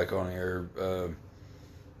I like on here.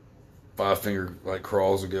 Five Finger like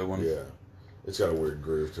Crawl's a good one. Yeah. It's got a weird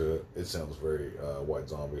groove to it. It sounds very White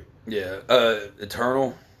Zombie. Yeah.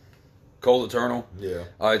 Eternal. Cold Eternal. Yeah.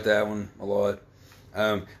 I like that one a lot.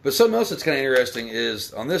 But something else that's kind of interesting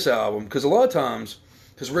is on this album, because a lot of times,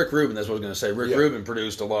 because Rick Rubin, that's what I was going to say, Rick Rubin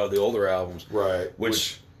produced a lot of the older albums. Right.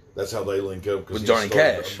 Which that's how they link up. With Johnny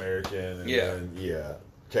Cash. American. And then,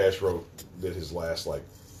 Cash did his last like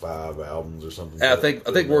 5 albums or something. I think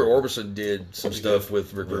Roy Orbison did some stuff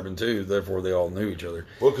with Rick Rubin too. Therefore, they all knew each other.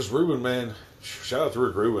 Well, because Rubin, man, shout out to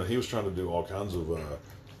Rick Rubin. He was trying to do all kinds of,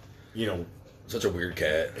 such a weird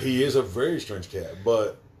cat. He is a very strange cat,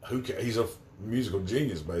 but he's a musical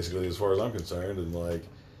genius basically, as far as I'm concerned. And like,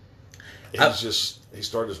 he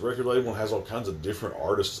started his record label and has all kinds of different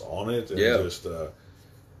artists on it. And just, I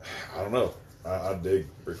don't know. I dig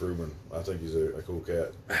Rick Rubin. I think he's a cool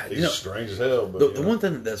cat. He's strange as hell. But the one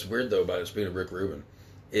thing that's weird though about it, speaking of Rick Rubin,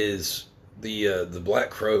 is the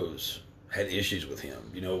Black Crowes had issues with him.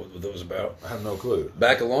 You know what that was about? I have no clue.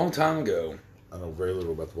 Back a long time ago, I know very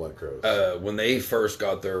little about the Black Crowes. When they first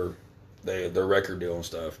got their record deal and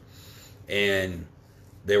stuff, and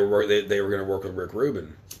they were going to work with Rick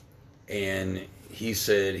Rubin, and he's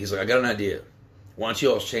like, I got an idea. Why don't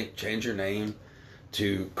you all change your name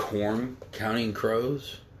to Corn County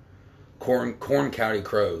Crows,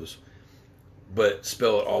 but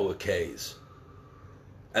spell it all with K's.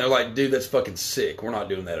 And they're like, dude, that's fucking sick. We're not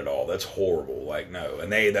doing that at all. That's horrible. Like, no.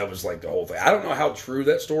 And that was like the whole thing. I don't know how true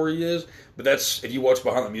that story is, but that's, if you watch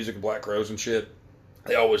Behind the Music of Black Crowes and shit,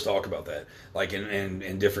 they always talk about that, like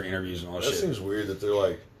in different interviews and all that shit. That seems weird that they're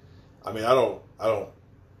like, I mean, I don't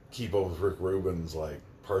keep up with Rick Rubin's like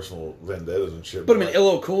personal vendettas and shit. But I mean,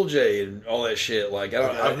 LL Cool J and all that shit. Like,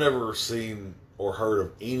 I've never seen or heard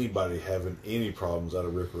of anybody having any problems out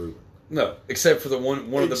of Rick Rubin. No, except for the one of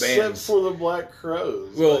the bands. Except for the Black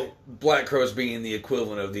Crowes. Well, Black Crowes being the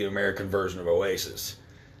equivalent of the American version of Oasis.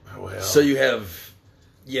 Well, so you have,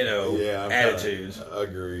 attitudes.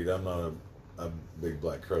 Agreed. I'm not a big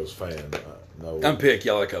Black Crowes fan. No, I'm picky.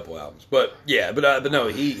 I like a couple albums, but no,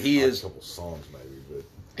 he is a couple songs maybe, but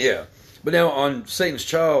yeah. But now on Satan's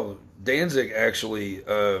Child, Danzig actually,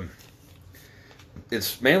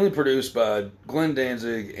 it's mainly produced by Glenn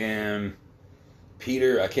Danzig and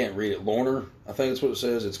Peter, I can't read it, Lorner, I think that's what it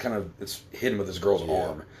says. It's hidden with this girl's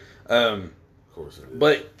arm. Of course it is.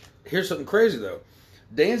 But here's something crazy though.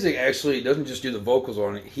 Danzig actually doesn't just do the vocals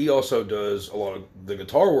on it, he also does a lot of the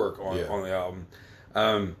guitar work on the album.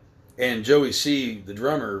 And Joey C., the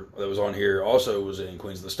drummer that was on here, also was in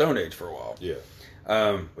Queens of the Stone Age for a while. Yeah.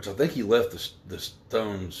 Which I think he left the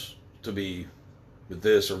Stones to be with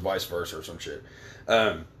this or vice versa or some shit.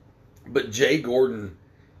 But Jay Gordon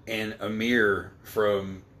and Amir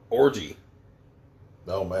from Orgy.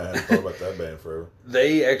 Oh man, I hadn't thought about that band forever.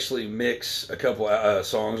 They actually mix a couple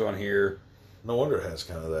songs on here. No wonder it has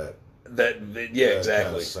kind of that exactly.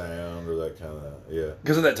 Kind of sound or that kind of,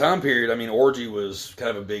 Because in that time period, I mean, Orgy was kind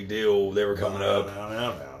of a big deal. They were coming up.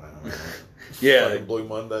 Now. Yeah. Fucking Blue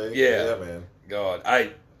Monday. Yeah, man. God,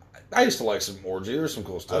 I used to like some Orgy. There's some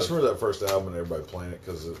cool stuff. I just remember that first album and everybody playing it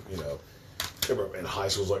because, everybody in high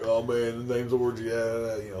school was like, oh man, the name's Orgy,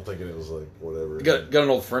 thinking it was like whatever. Got an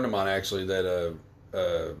old friend of mine actually that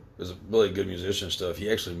is a really good musician and stuff.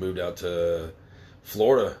 He actually moved out to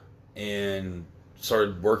Florida and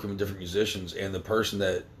started working with different musicians, and the person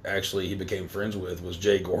that actually he became friends with was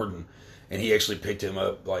Jay Gordon, and he actually picked him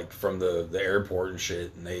up like from the airport and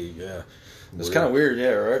shit, and it's kind of weird,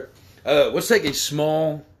 right? Let's take a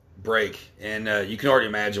small break, and you can already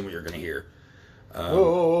imagine what you're going to hear.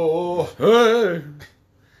 Hey.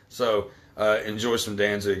 So enjoy some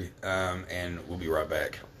Danzig, and we'll be right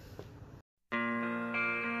back.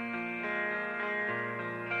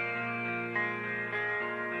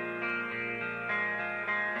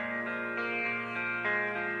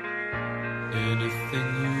 Anything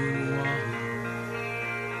you want,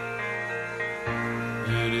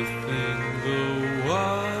 anything the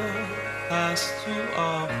world has to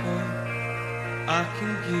offer, I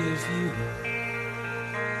can give you.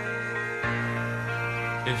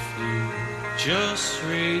 If you just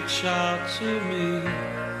reach out to me,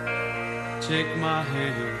 take my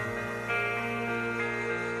hand.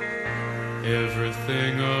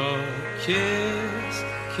 Everything a kiss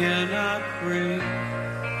cannot bring,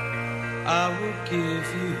 I will give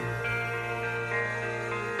you.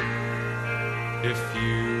 If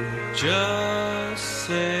you just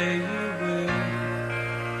say you will.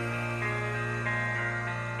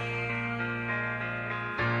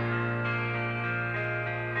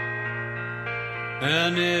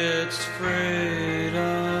 And it's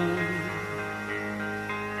freedom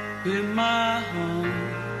in my home.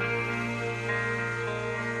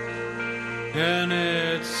 And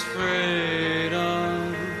it's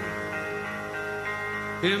freedom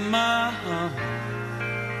in my home.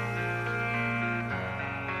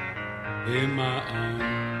 In my own.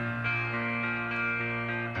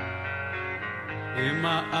 In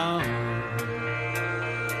my own.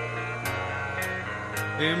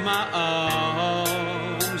 In my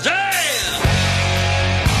arms, yeah!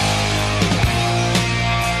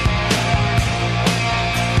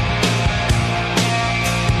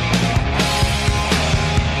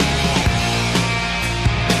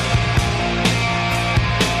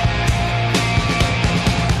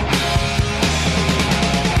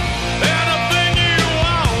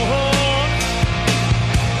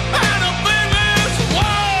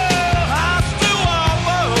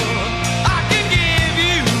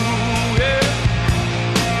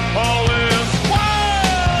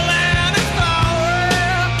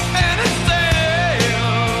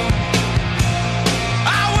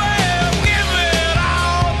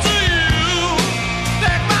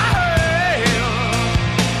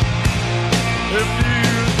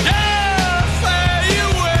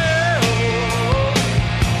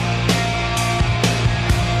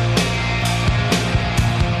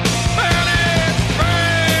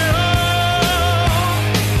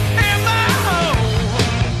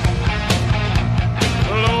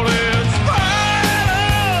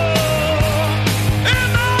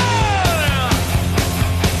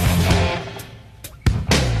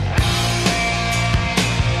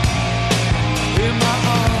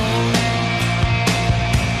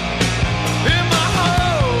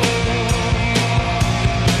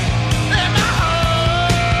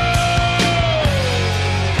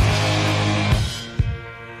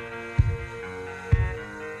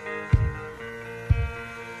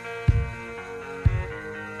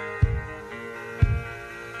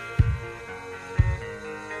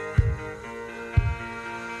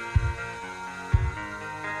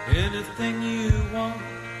 Anything you want,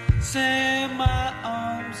 say in my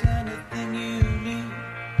arms. Anything you need,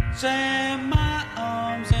 say in my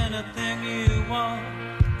arms. Anything you want,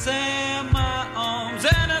 say in my arms.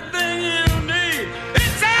 Anything you need,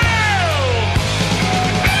 it's all.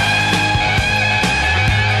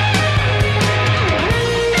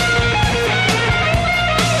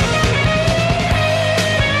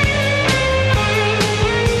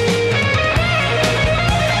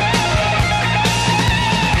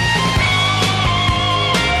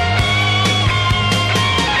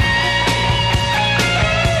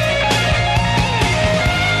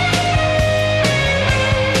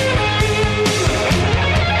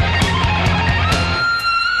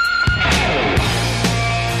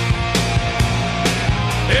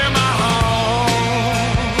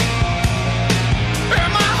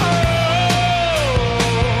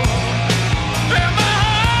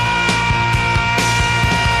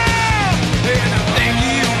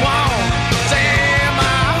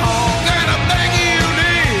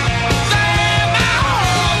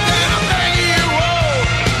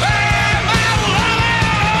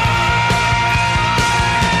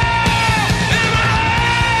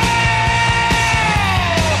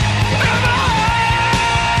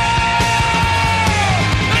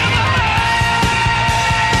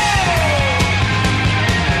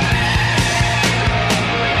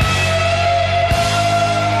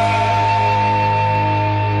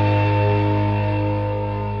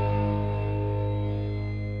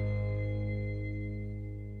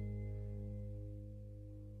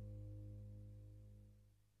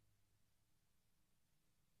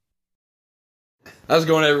 How's it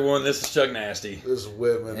going, everyone? This is Chuck Nasty. This is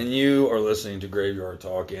Whitman. And you are listening to Graveyard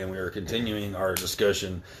Talk, and we are continuing our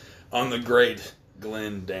discussion on the great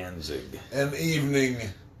Glenn Danzig. An evening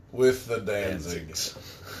with the Danzigs.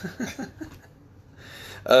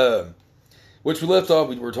 Which we left off,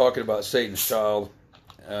 we were talking about Satan's Child.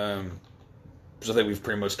 So I think we've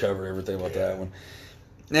pretty much covered everything about that one.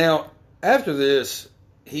 Now, after this,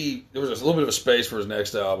 there was a little bit of a space for his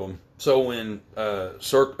next album. So when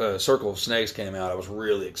Circle of Snakes came out, I was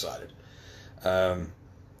really excited. Was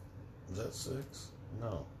that 6?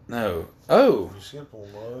 No. No. Oh. You skipped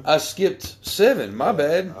one, bud. I skipped 7. My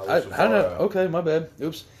bad. Okay, my bad.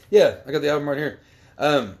 Oops. Yeah, I got the album right here.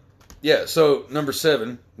 Yeah, so number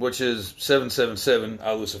 7, which is 777,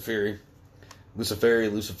 I Luciferi,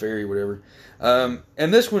 whatever.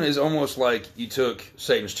 And this one is almost like you took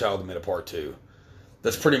Satan's Child and made a part 2.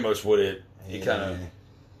 That's pretty much what it kind of.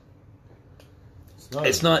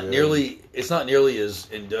 It's not nearly as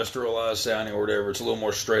industrialized sounding or whatever. It's a little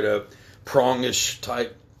more straight up prongish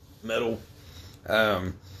type metal.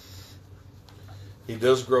 He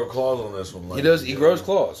does grow claws on this one. He does. He grows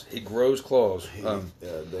claws.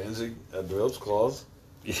 Danzig develops claws.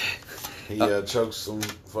 He chokes some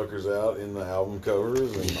fuckers out in the album covers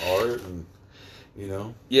and art, and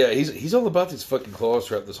Yeah, he's all about these fucking claws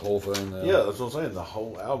throughout this whole thing. Though. Yeah, that's what I'm saying. The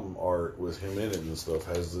whole album art with him in it and stuff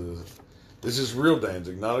has this is real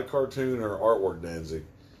Danzig, not a cartoon or artwork Danzig.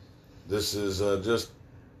 This is just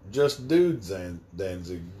dudes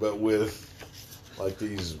Danzig, but with like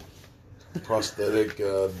these prosthetic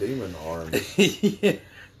demon arms. Yeah,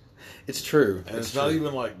 it's true. And it's not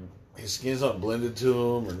even like his skin's not blended to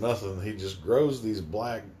him or nothing. He just grows these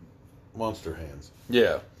black monster hands.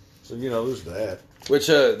 Yeah. So there's that. Which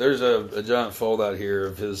there's a giant fold out here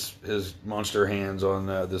of his monster hands on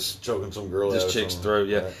this choking some girl. This chick's throat.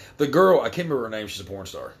 Yeah, the girl, I can't remember her name. She's a porn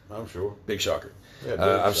star. I'm sure. Big shocker.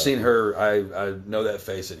 Yeah, I've seen her. I know that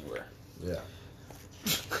face anywhere. Yeah.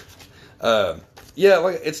 Yeah,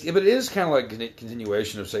 but it is kind of like a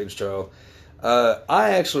continuation of Satan's Child.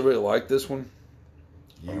 I actually really like this one.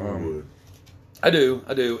 You would. I do.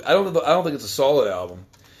 I don't think it's a solid album.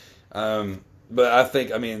 But I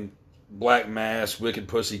think, Black Mass, Wicked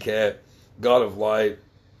Pussycat, God of Light.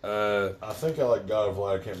 I think I like God of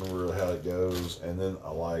Light. I can't remember how it goes. And then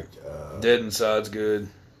I like Dead Inside's good.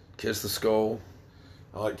 Kiss the Skull.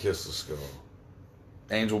 I like Kiss the Skull.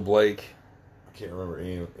 Angel Blake. I can't remember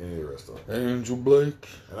any of the rest of it. Angel Blake.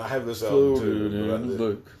 And I have this album too.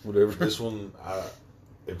 Blake, whatever. This one,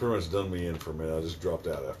 it pretty much done me in for a minute. I just dropped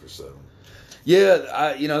out after 7. Yeah,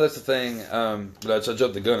 that's the thing. But I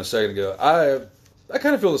jumped the gun a second ago. I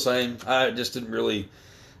kind of feel the same. I just didn't really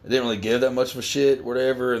give that much of a shit,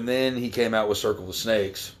 whatever. And then he came out with Circle of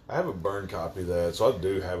Snakes. I have a burned copy of that, so I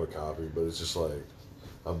do have a copy, but it's just like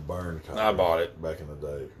a burned copy. I bought it back in the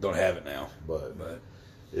day. Don't have it now, but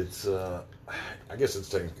it's. I guess it's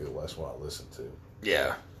technically the last one I listened to.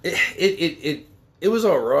 Yeah, it was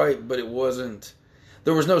all right, but it wasn't.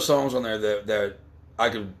 There was no songs on there that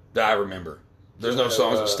I remember. There's no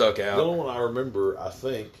songs that stuck out. The only one I remember, I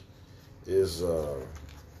think, is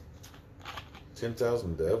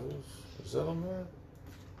 10,000 Devils. Is that on there?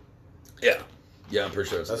 Yeah, I'm pretty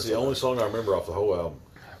sure that's the only song I remember off the whole album.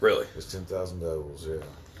 Really? It's 10,000 Devils, yeah.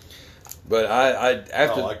 But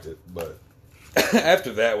I liked it, but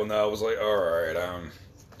after that one though, I was like, all right,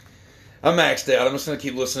 I'm maxed out. I'm just gonna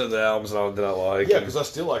keep listening to the albums that I like. Yeah, because I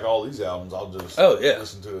still like all these albums. I'll just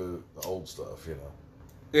listen to the old stuff,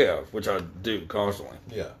 Yeah, which I do constantly.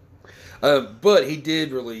 Yeah. But he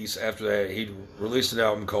did release, after that, he released an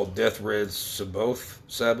album called Death Red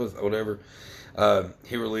Sabbath, whatever.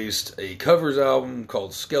 He released a covers album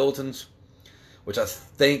called Skeletons, which I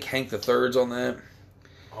think Hank III's on that.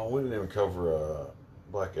 Oh, we didn't even cover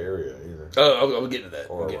Black Area either. Oh, I was getting to that.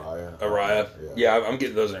 Or Araya. Araya. Yeah, I'm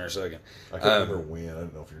getting those in there in a second. I can't remember when. I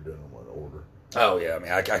don't know if you're doing them in order. Oh, yeah,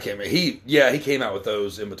 I can't remember. He came out with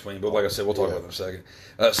those in between, but like I said, we'll talk about them in a second.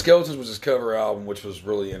 Skeletons was his cover album, which was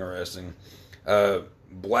really interesting.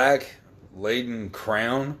 Black Laden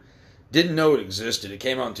Crown, didn't know it existed. It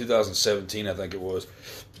came out in 2017, I think it was.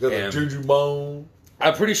 It's got the Juju Bone.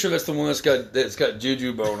 I'm pretty sure that's the one that's got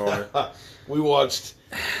Juju Bone on it. We watched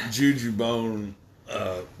Juju Bone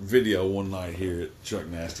video one night here at Chuck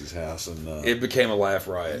Nasty's house, and it became a laugh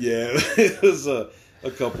riot. Yeah, it was a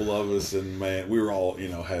couple of us, and man, we were all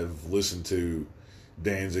have listened to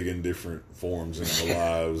Danzig in different forms in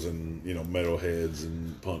our lives, and metalheads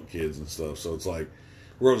and punk kids and stuff. So it's like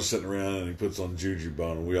we're all just sitting around, and he puts on Juju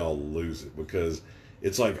Bone, and we all lose it because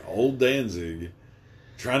it's like old Danzig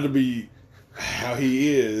trying to be how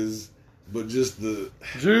he is, but just the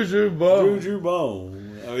Juju Bone.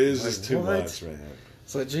 I mean, it's just too much, man.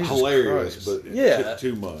 It's like, Jesus hilarious, Christ. but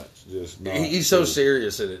too much. Just not he's so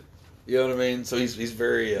serious in it. You know what I mean? So he's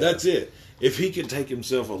very. That's it. If he could take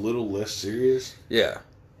himself a little less serious,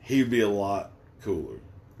 he'd be a lot cooler.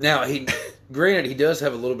 Now granted, he does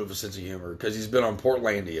have a little bit of a sense of humor because he's been on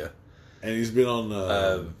Portlandia. And he's been on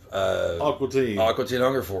Aqua Teen. Aqua Teen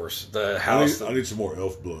Hunger Force. The house. I need some more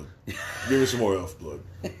elf blood. Give me some more elf blood.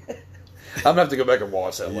 I'm going to have to go back and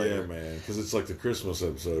watch that later. Yeah, man. Because it's like the Christmas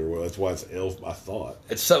episode. Or that's why it's elf, I thought.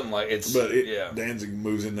 It's something like... Danzig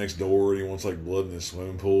moves in next door and he wants like blood in his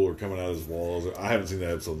swimming pool or coming out of his walls. I haven't seen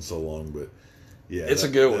that episode in so long, but yeah. It's a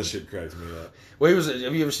good one. That shit cracked me up. Well,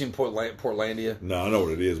 have you ever seen Portlandia? No, I know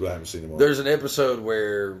what it is, but I haven't seen them all. There's an episode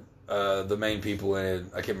where... the main people in it,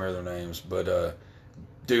 I can't remember their names, but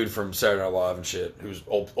dude from Saturday Night Live and shit, who's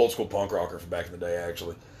old school punk rocker from back in the day,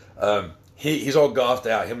 actually. He's all goffed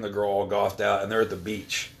out. Him and the girl all goffed out, and they're at the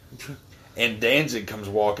beach. And Danzig comes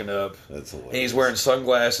walking up. That's hilarious. And he's wearing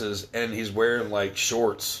sunglasses, and he's wearing like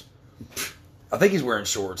shorts. I think he's wearing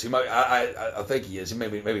shorts. He might. I think he is. He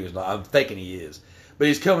maybe he's not. I'm thinking he is. But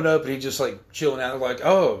he's coming up, and he's just like chilling out. Like,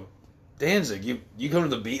 oh, Danzig, you come to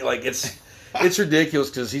the beach? Like it's ridiculous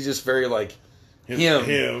because he's just very like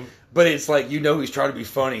him. But it's like, he's trying to be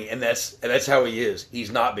funny, and that's how he is. He's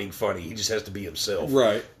not being funny. He just has to be himself.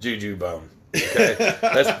 Right. Juju Bone. Okay.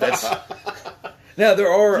 that's. Now there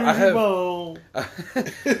are. I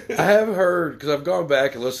have heard, because I've gone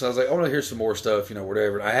back and listened. I was like, I want to hear some more stuff,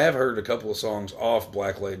 whatever. And I have heard a couple of songs off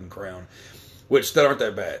Black Laden Crown, which that aren't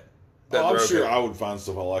that bad. I'm sure I would find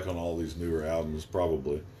stuff I like on all these newer albums,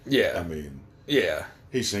 probably. Yeah. I mean. Yeah.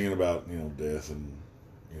 He's singing about, death and,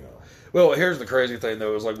 Well, here's the crazy thing,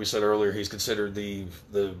 though, is like we said earlier, he's considered the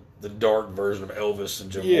dark version of Elvis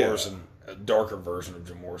and Jim Morrison, a darker version of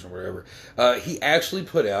Jim Morrison, whatever. He actually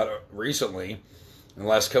put out recently, in the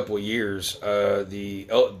last couple of years,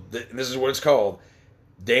 this is what it's called,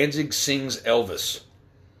 Danzig Sings Elvis.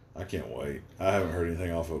 I can't wait. I haven't heard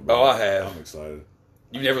anything off of it. I have. I'm excited.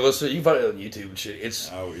 You've never listened to it? You can find it on YouTube and shit.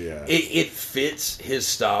 It fits his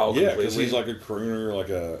style completely. Yeah, because he's like a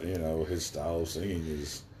crooner, his style of singing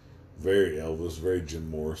is very Elvis, very Jim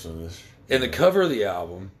Morrison-ish. And the cover of the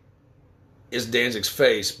album is Danzig's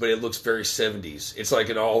face, but it looks very 70s. It's like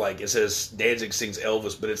it says Danzig Sings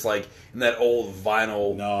Elvis, but it's like in that old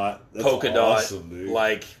vinyl polka awesome,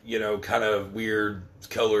 dot, dude. kind of weird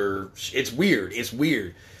color. It's weird.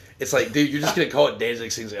 It's like, dude, you're just going to call it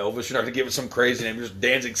Danzig Sings Elvis. You're not going to give it some crazy name. You're just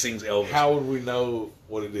Danzig Sings Elvis. How would we know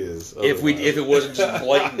what it is? If it wasn't just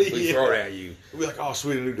blatantly thrown at you. We'd be like, oh,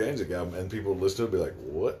 sweet, a new Danzig album. And people would listen to it and be like,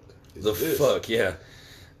 what is this? Fuck, yeah.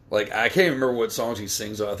 Like, I can't remember what songs he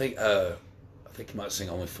sings on. I think he might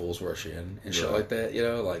sing Only Fools Rush In and shit like that,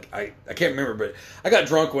 Like, I can't remember, but I got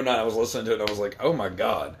drunk one night. I was listening to it, and I was like, oh, my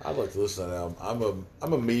God. I'd like to listen to that album.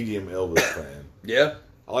 I'm a medium Elvis fan. Yeah?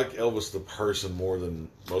 I like Elvis the person more than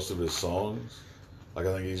most of his songs. Like,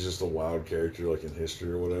 I think he's just a wild character, like in history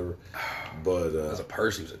or whatever. But as a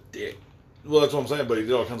person, he was a dick. Well, that's what I'm saying. But he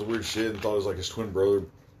did all kinds of weird shit and thought it was like his twin brother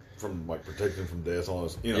from like protecting him from death. All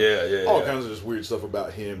this, all kinds of just weird stuff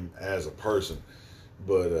about him as a person.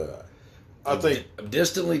 But I think I'm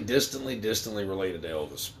distantly related to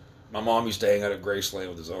Elvis. My mom used to hang out at Graceland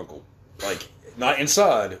with his uncle, like not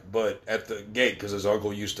inside, but at the gate because his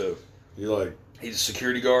uncle used to. He's a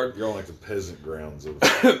security guard. You're on like the peasant grounds of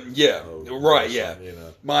right. Yeah,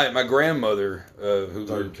 my grandmother, who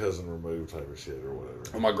third cousin removed type of shit or whatever.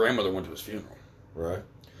 Well, my grandmother went to his funeral. Right.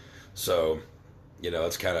 So,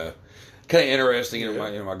 it's kind of interesting.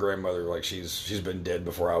 My grandmother, like she's been dead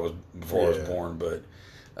before I was born, but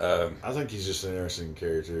I think he's just an interesting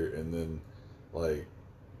character, and then like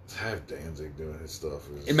to have Danzig doing his stuff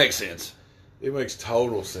it makes sense. It makes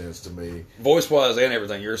total sense to me, voice-wise and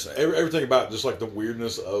everything you're saying. Everything about just like the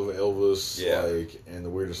weirdness of Elvis, and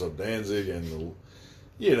the weirdness of Danzig, and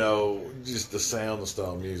the, just the sound, the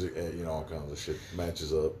style of music, and all kinds of shit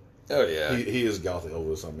matches up. Oh yeah, he is goth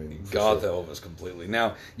Elvis. I mean, goth Elvis completely.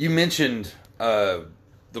 Now you mentioned the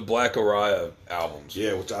Black Orion albums.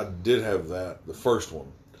 Yeah, which I did have that, the first one.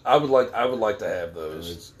 I would like to have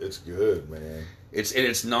those. It's good, man.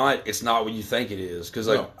 It's not what you think it is because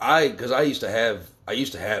I used to have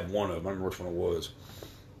one of them. I don't remember which one it was.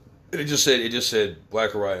 And it just said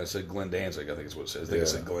Black Orion. It said Glenn Danzig. I think it's what it says. I think it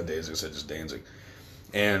said Glenn Danzig. It said just Danzig.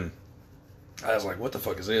 And I was like, what the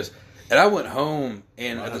fuck is this? And I went home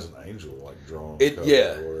and it has an angel like drawn. Or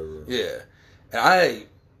whatever. Yeah. And I,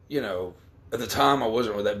 at the time I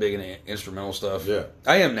wasn't really that big into instrumental stuff. Yeah.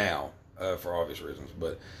 I am now for obvious reasons,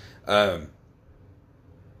 but.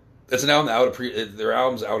 It's an album that their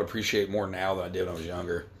albums I would appreciate more now than I did when I was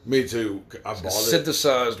younger. Me too. I bought it.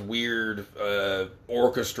 Synthesized, weird,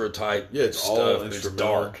 orchestra type. Yeah, it's stuff. all It's instrumental.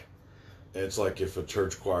 dark. And it's like if a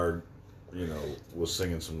church choir, was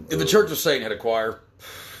singing some. If the Church of Satan had a choir,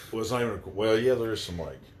 Well, it's not even. Well, yeah, there is some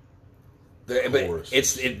like. but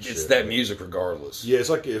it's that music regardless. Yeah, it's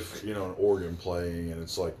like if an organ playing, and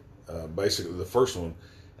it's like basically the first one.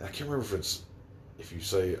 And I can't remember if you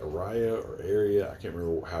say aria or area. I can't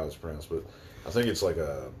remember how it's pronounced, but I think it's like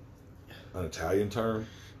an Italian term.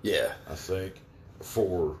 Yeah, I think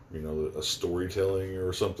for a storytelling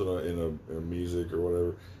or something in a music or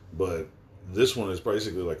whatever. But this one is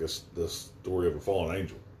basically like the story of a fallen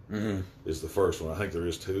angel. mm-hmm. Is the first one. I think there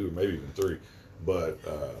is 2, maybe even 3, but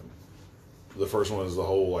the first one is the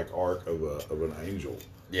whole like arc of an angel.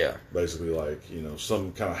 Yeah, Basically, like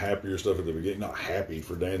some kind of happier stuff at the beginning. Not happy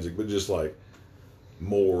for Danzig, but just like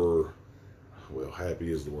more. Well,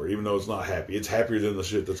 happy is the word. Even though it's not happy, it's happier than the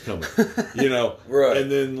shit that's coming. Right. And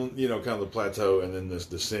then kind of the plateau, and then this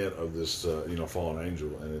descent of this fallen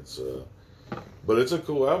angel, and it's. But it's a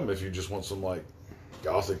cool album if you just want some like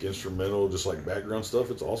gothic instrumental, just like background stuff.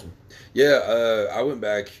 It's awesome. Yeah, I went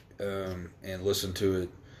back and listened to it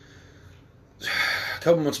a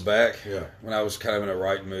couple months back. Yeah. When I was kind of in a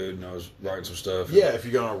writing mood and I was writing some stuff. Yeah, if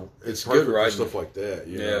you're gonna, it's good perfect for writing. stuff like that.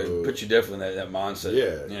 It put you definitely in that mindset.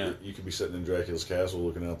 Yeah. You could be sitting in Dracula's castle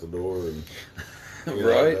looking out the door, and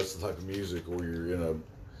Right. that's the type of music, or you're in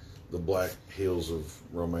the Black Hills of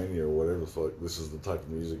Romania or whatever the fuck. This is the type of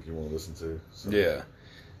music you want to listen to. So. Yeah,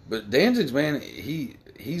 but Danzig's, man,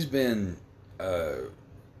 he's been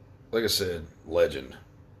like I said, legend.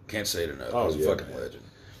 Can't say it enough. Oh, He's a yeah, fucking man. legend.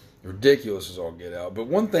 Ridiculous as all get out. But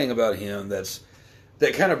one thing about him that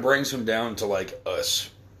kind of brings him down to like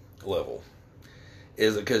us level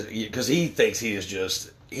is because he thinks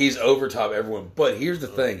he's over top everyone. But here's the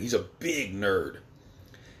thing: he's a big nerd.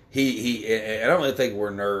 I don't really think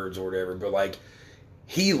we're nerds or whatever, but like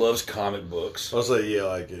he loves comic books. I'll say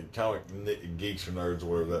like comic geeks or nerds, or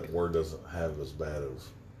whatever. That word doesn't have as bad of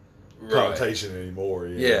connotation anymore.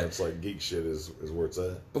 Yeah. It's like geek shit is where it's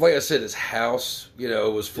at. But like I said, his house,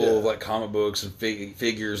 was full of like comic books and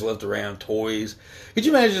figures left around, toys. Could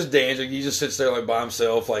you imagine just Danzig? He just sits there like by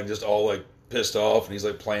himself, like just all like pissed off, and he's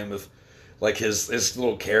like playing with like his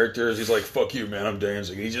little characters. He's like, "Fuck you, man, I'm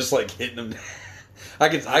Danzig." And he's just like hitting them. I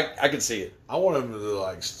can see it. I want him to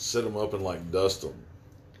like sit them up and like dust them.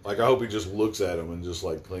 Like I hope he just looks at them and just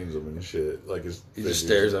like cleans them and shit. Like He just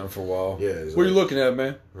stares at them for a while. Yeah. What are you looking at,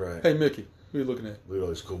 man? Right. Hey, Mickey. What are you looking at? Look at all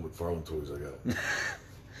these cool McFarlane toys I got.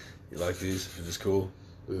 You like these? Is this cool?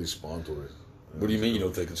 Look at these Spawn toys. What do you mean you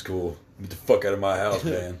don't think it's cool? Get the fuck out of my house,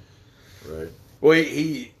 man. Right. Well,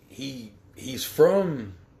 he's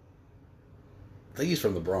from. I think he's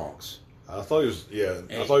from the Bronx. I thought he was. Yeah.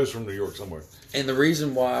 I thought he was from New York somewhere. And the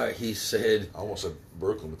reason why he said I almost said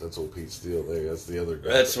Brooklyn, but that's old Pete Steele. There. That's the other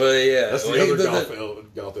guy. that's what, yeah, That's the well, other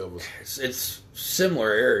goth Elvis. It's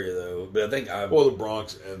similar area though, but I think Well, the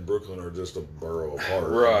Bronx and Brooklyn are just a borough apart,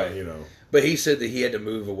 right? But he said that he had to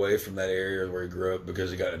move away from that area where he grew up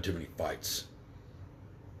because he got into too many fights.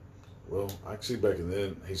 Well, actually, back in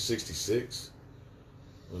then, he's 66.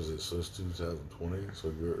 What is it? So it's 2020.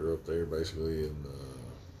 So you're up there basically in.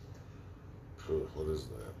 What is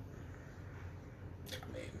that?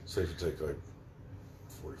 I mean, Say if you take like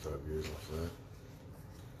 45 years off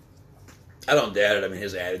that. I don't doubt it. I mean,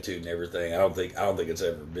 his attitude and everything. I don't think it's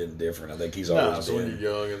ever been different. I think he's always So been. when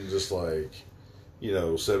you're young and just like,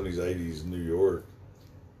 70s, 80s New York,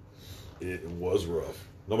 it was rough.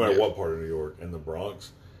 No matter what part of New York, and the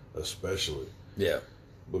Bronx especially. Yeah.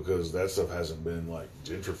 Because that stuff hasn't been like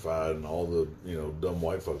gentrified, and all the dumb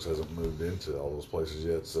white folks hasn't moved into all those places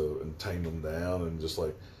yet. So and tamed them down, and just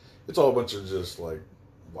like it's all a bunch of just like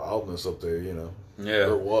wildness up there. Yeah.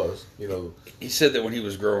 There was. He said that when he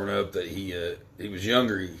was growing up, that he was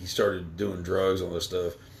younger. He started doing drugs and all this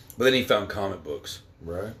stuff, but then he found comic books.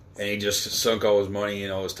 Right. And he just sunk all his money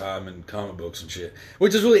and all his time in comic books and shit,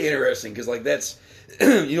 which is really interesting because like that's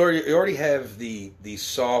you already have the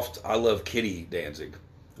soft I love Kitty Danzig.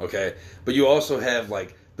 Okay, but you also have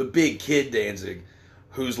like the big kid Danzig,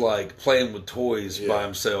 who's like playing with toys by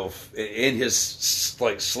himself in his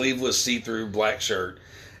like sleeveless see-through black shirt,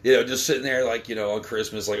 just sitting there like on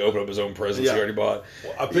Christmas, like opening up his own presents he already bought.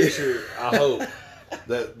 Well, I hope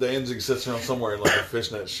that Danzig sits around somewhere in like a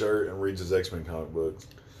fishnet shirt and reads his X-Men comic books.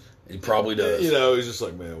 He probably does. He's just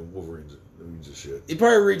like, man, Wolverine's just shit. He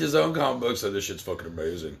probably reads his own comic books, so this shit's fucking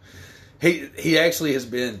amazing. He actually has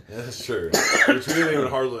been. Yeah, that's true. Which we didn't even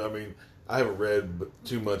hardly. I mean, I haven't read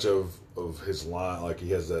too much of his line. Like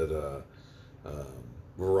he has that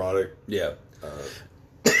neurotic. Yeah.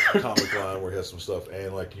 comic line where he has some stuff,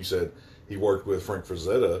 and like you said, he worked with Frank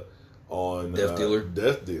Frazetta on Death Dealer.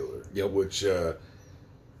 Death Dealer. Yep. Which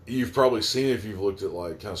you've probably seen if you've looked at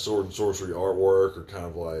like kind of sword and sorcery artwork or kind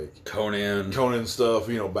of like Conan stuff.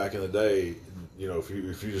 You know, back in the day. You know, if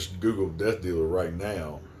you just Google Death Dealer right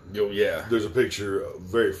now, yeah, there's a picture,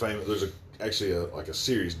 very famous. There's actually a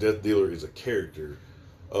series. Death Dealer is a character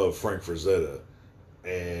of Frank Frazetta,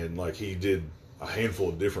 and like he did a handful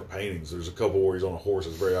of different paintings. There's a couple where he's on a horse.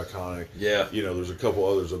 It's very iconic. Yeah, you know, there's a couple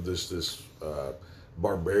others of this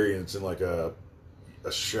barbarian. It's in like a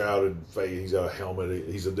shrouded face. He's got a helmet.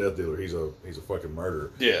 He's a Death Dealer. He's a fucking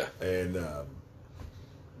murderer. Yeah, and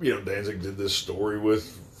you know, Danzig did this story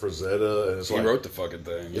with Frazetta, and he wrote the fucking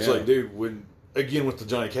thing. It's like, dude, when again with the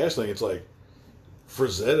Johnny Cash thing, it's like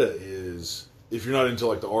Frazetta is, if you're not into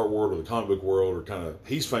like the art world or the comic book world, or kind of,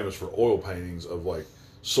 he's famous for oil paintings of like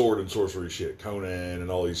sword and sorcery shit, Conan and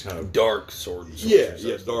all these kind of dark sword and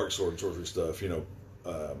sorcery dark sword and sorcery stuff, you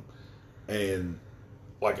know, and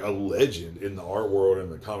like a legend in the art world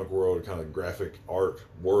and the comic world and kind of graphic art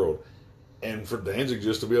world, and for Danzig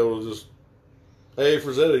just to be able to just, hey,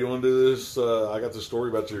 Frazetta, you want to do this? I got this story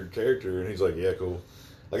about your character. And he's like, yeah, cool.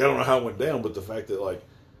 Like, I don't know how it went down, but the fact that, like,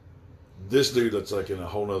 this dude that's, like, in a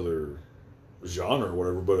whole nother genre or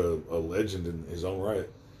whatever, but a legend in his own right.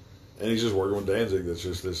 And he's just working with Danzig that's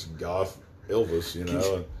just this goth Elvis, you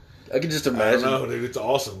know? And I can just imagine. I don't know, dude. It's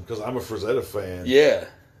awesome because I'm a Frazetta fan. Yeah.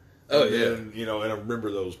 Oh, and yeah. then, you know, and I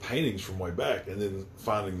remember those paintings from way back, and then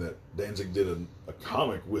finding that Danzig did a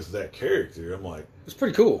comic with that character, I'm like, it's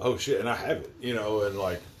pretty cool. oh shit, and I have it, you know, and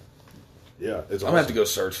like, yeah, it's awesome. I'm gonna have to go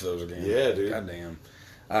search for those again. Yeah, dude. God damn.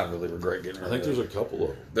 I really regret getting rid of I think that. there's a couple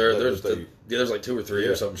of them. There's like 2 or 3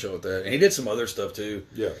 or something show with that. And he did some other stuff too.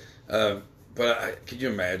 Yeah. But could you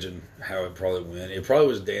imagine how it probably went? It probably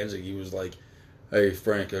was Danzig. He was like, hey,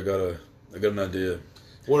 Frank, I got an idea.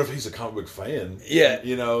 What if he's a comic book fan? Yeah.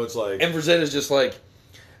 You know, it's like... And Frazetta's just like,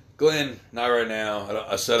 Glenn, not right now.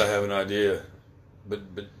 I said I have an idea. But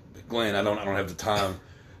Glenn, I don't have the time.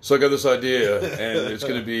 So I got this idea, and it's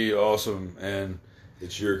going to be awesome, and...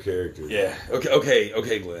 It's your character. Yeah.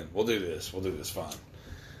 Okay, Glenn. We'll do this. Fine.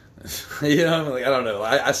 You know, like, I don't know.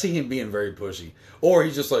 I see him being very pushy. Or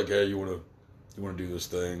he's just like, hey, you want to do this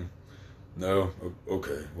thing? No?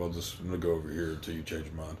 Okay. Well, I'm going to go over here until you change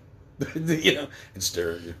your mind. You know, and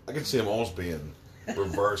stare at you. I can see him almost being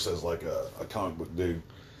reversed as like a comic book dude.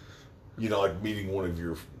 You know, like meeting one of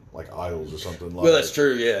your like idols or something. Like, well, that's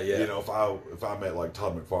true. Yeah. You know, if I met like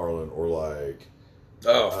Todd McFarlane or like,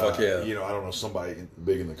 oh fuck yeah, you know, I don't know, somebody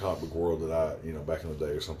big in the comic book world that I, you know, back in the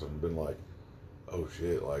day or something, been like, oh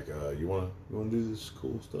shit, like you want to do this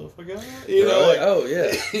cool stuff I got? You know, like, oh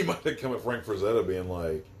yeah. He might have come at Frank Frazetta being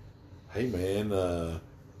like, hey man,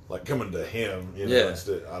 like coming to him, you know, yeah.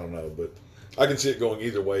 Instead, I don't know, but I can see it going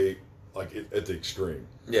either way, like at the extreme.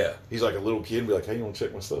 Yeah. He's like a little kid and be like, hey, you want to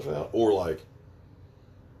check my stuff out? Or like,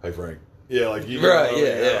 hey Frank. Yeah, like you know, right,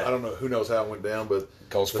 yeah. I don't know, who knows how it went down, but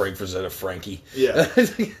calls Frank Frazetta Frankie. Yeah.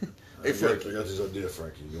 Hey Frankie, I got this idea,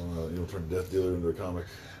 Frankie. You want to turn Death Dealer into a comic?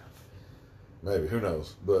 Maybe, who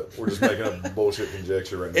knows? But we're just making up bullshit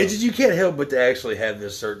conjecture right now. And you can't help but to actually have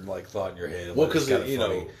this certain like thought in your head. Well, because you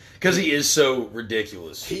know, because he is so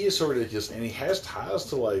ridiculous. He is so ridiculous, and he has ties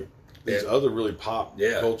to like these other really pop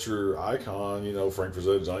culture icon. You know, Frank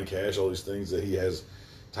Frazetta, Johnny Cash, all these things that he has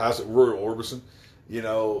ties to. Roy Orbison, you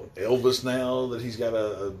know, Elvis now that he's got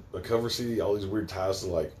a cover CD. All these weird ties to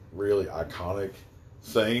like really iconic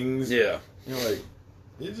things. Yeah, you know, like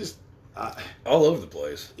it just all over the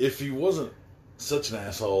place. If he wasn't such an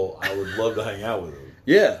asshole, I would love to hang out with him.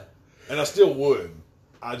 Yeah. And I still would.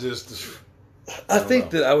 I think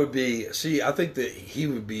that I would be... See, I think that he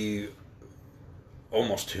would be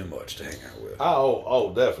almost too much to hang out with.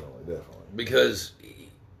 Oh, definitely. Because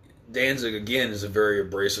Danzig, again, is a very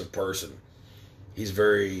abrasive person. He's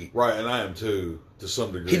very... Right, and I am too, to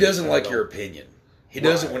some degree. He doesn't like your opinion. He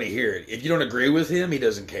doesn't want to hear it. If you don't agree with him, he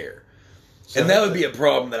doesn't care. So and that would be a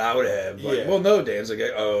problem that I would have. Like, well, no, Danzig,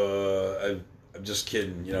 I'm just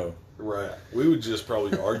kidding, you know. Right. We would just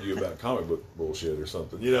probably argue about comic book bullshit or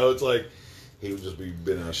something. You know, it's like he would just be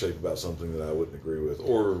bent out of shape about something that I wouldn't agree with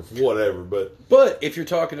or whatever. But if you're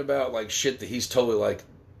talking about like shit that he's totally like,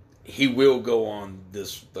 he will go on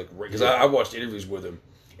this like because I watched interviews with him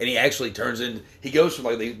and he actually he goes from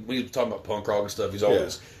like when he was talking about punk rock and stuff. He's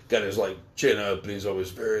always got his like chin up and he's always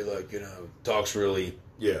very like, you know, talks really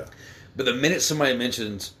But the minute somebody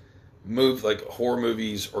mentions like horror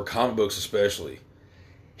movies or comic books especially,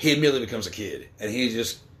 he immediately becomes a kid and he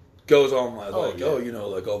just goes on like you know,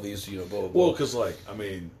 like all these, you know, blah, blah, blah. Well, because like, I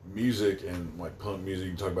mean, music and like punk music,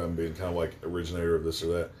 you talk about him being kind of like originator of this or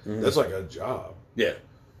that. Mm-hmm. That's like a job. Yeah.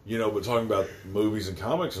 You know, but talking about movies and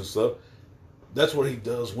comics and stuff, that's what he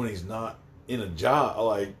does when he's not in a job.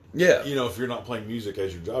 Like, Yeah. you know, if you're not playing music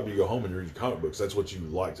as your job, you go home and you read your comic books. That's what you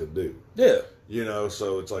like to do. Yeah. You know,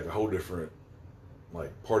 so it's like a whole different,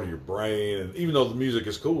 like, part of your brain. And even though the music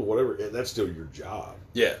is cool, whatever, that's still your job.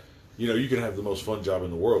 Yeah. You know, you can have the most fun job in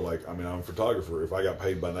the world. Like, I mean, I'm a photographer. If I got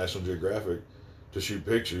paid by National Geographic to shoot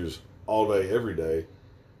pictures all day, every day,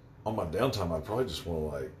 on my downtime, I'd probably just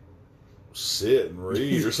want to, like, sit and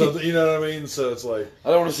read or something. You know what I mean? So it's like,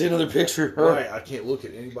 I don't want to see another picture. right, I can't look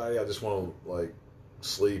at anybody. I just want to, like,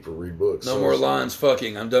 sleep or read books. No So more it's lines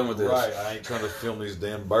fucking. I'm done with this. right, I ain't trying to film these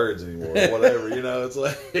damn birds anymore or whatever. You know, it's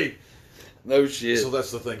like, No shit. so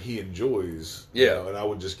that's the thing he enjoys. Yeah. You know, and I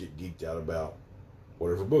would just get geeked out about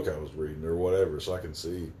whatever book I was reading or whatever, so I can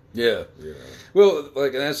see. Yeah. You know. Well,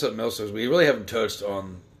 like, and that's something else. Is we really haven't touched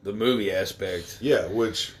on the movie aspect. Yeah,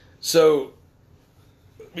 which, So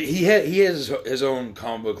he has his own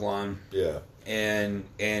comic book line, yeah, and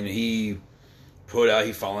he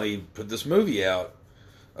finally put this movie out,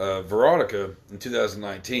 Veronica, in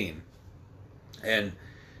 2019, and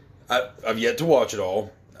I've yet to watch it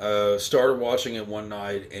all. Started watching it one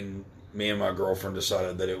night, and me and my girlfriend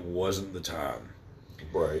decided that it wasn't the time.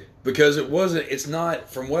 right. Because it's not,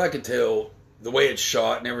 from what I could tell, the way it's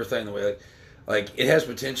shot and everything, the way, like, it has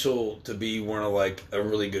potential to be one of, like, a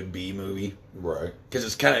really good B movie. Right. Because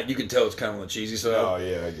it's kind of, you can tell it's kind of on the cheesy side. Oh,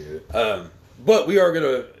 yeah, I get it. But we are going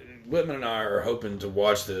to, Whitman and I are hoping to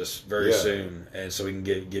watch this very Yeah. soon, and so we can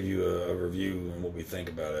give you a review and what we think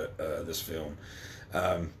about it, this film.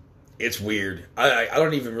 It's weird. I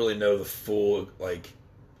don't even really know the full, like,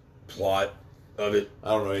 plot of it. I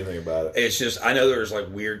don't know anything about it. It's just, I know there's, like,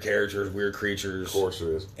 weird characters, weird creatures. Of course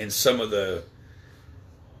there is. And some of the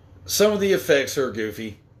effects are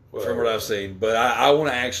goofy, from what I've seen. But I want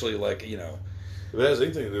to actually, like, you know. If it has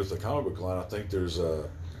anything to do with the comic book line, I think there's,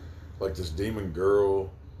 like, this demon girl.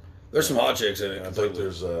 There's some hot chicks in it. And I think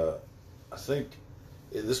there's,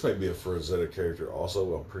 this may be a Frazetta character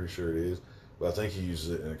also. I'm pretty sure it is. But I think he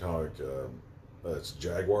uses it in a comic. It's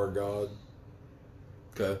Jaguar God.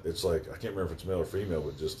 Okay. It's like, I can't remember if it's male or female,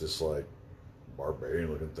 but just this, like,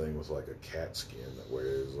 barbarian looking thing with, like, a cat skin that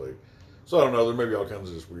wears, like, so I don't know, there may be all kinds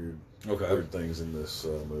of just weird things in this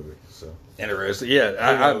movie. So Interesting.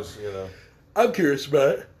 Yeah, you know. I'm curious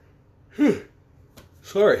about it. Whew.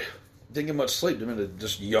 Sorry. Didn't get much sleep. Didn't mean to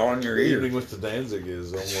just yawn in your The ear. evening with the Danzig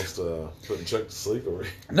is almost putting Chuck to sleep already.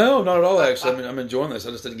 No, not at all, actually. I mean, I'm enjoying this.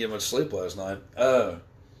 I just didn't get much sleep last night.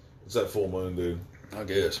 It's that full moon, dude. I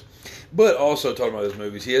guess. But also, talking about his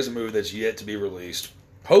movies, he has a movie that's yet to be released.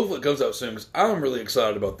 Hopefully it comes out soon, because I'm really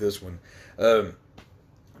excited about this one.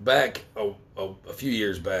 Back a few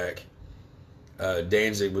years back,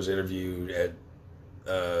 Danzig was interviewed at.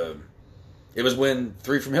 It was when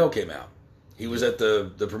 3 from Hell came out. He was at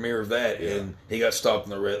the premiere of that, and he got stopped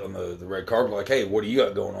on the red carpet, like, "Hey, what do you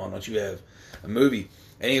got going on? Don't you have a movie?"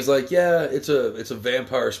 And he's like, "Yeah, it's a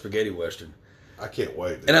vampire spaghetti western." I can't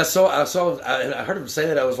wait. Dude. And I heard him say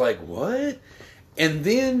that. I was like, "What?" And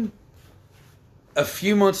then a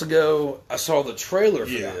few months ago, I saw the trailer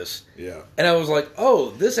for this. Yeah. And I was like, "Oh,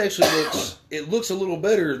 this actually looks a little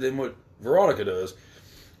better than what Veronica does."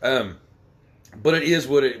 But it is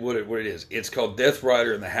what it is. It's called Death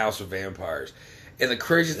Rider and the House of Vampires. And the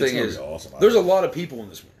crazy thing is, awesome. there's a lot of people in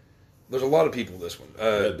this one.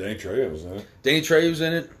 Danny Trejo's in it. Danny Trejo's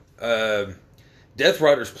in it. Death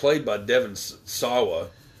Rider's played by Devon Sawa.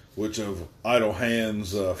 Which of Idle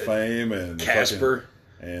Hands fame and Casper.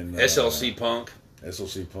 And SLC Punk.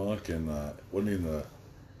 SLC Punk and wasn't he in the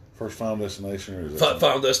first Final Destination? Or is that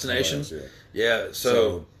Final Destination. Yeah,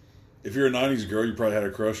 so if you're a 90s girl, you probably had a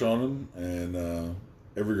crush on him. And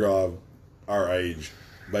every girl our age,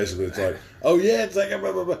 basically, it's like, oh yeah, it's like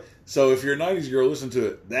blah, blah, blah. So if you're a 90s girl, listen to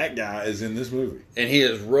it. That guy is in this movie. And he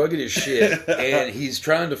is rugged as shit. And he's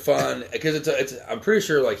trying to find, because I'm pretty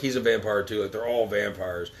sure, like, he's a vampire too. Like, they're all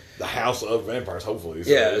vampires. The House of Vampires, hopefully.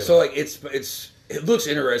 So like, it looks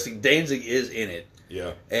interesting. Danzig is in it.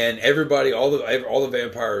 Yeah. And everybody, all the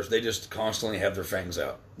vampires, they just constantly have their fangs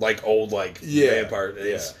out. Like old,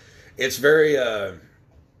 vampires. It's very, it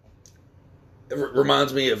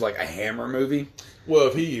reminds me of, like, a Hammer movie. Well,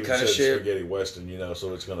 if he even kind said of shit. spaghetti western,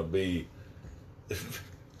 so it's going to be,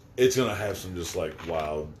 it's going to have some just, like,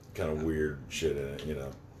 wild, kind of weird shit in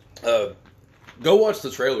it, Go watch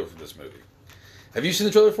the trailer for this movie. Have you seen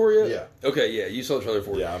the trailer for it yet? Yeah. Okay, yeah, you saw the trailer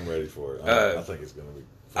for it. Yeah, I'm ready for it. I think it's going to be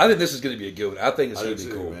fun. I think this is going to be a good one. I think it's going to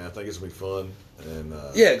be cool. Man. I think it's going to be fun. And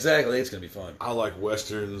yeah, exactly. It's going to be fun. I like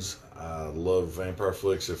westerns. I love vampire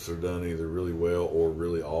flicks if they're done either really well or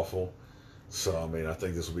really awful. So, I mean, I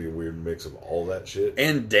think this will be a weird mix of all that shit.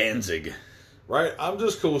 And Danzig. Right? I'm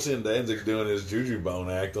just cool seeing Danzig doing his Juju Bone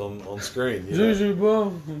act on screen. Juju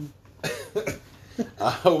Bone. I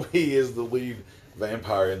hope he is the lead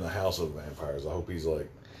vampire in the House of Vampires. I hope he's like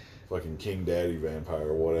fucking King Daddy vampire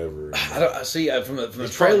or whatever. I see from the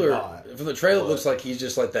trailer. From the trailer, it looks like he's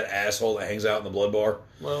just like that asshole that hangs out in the blood bar.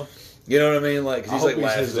 Well, you know what I mean? Like he's like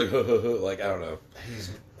laughing, he's like like I don't know. He's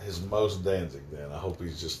his most Danzig. Then I hope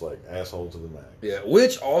he's just like asshole to the max. Yeah.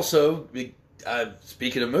 Which also,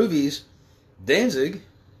 speaking of movies, Danzig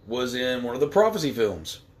was in one of the Prophecy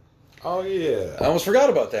films. Oh yeah, I almost forgot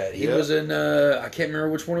about that. He was in. I can't remember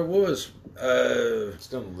which one it was. It's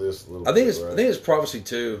down the list a little. I think bit, I think it's Prophecy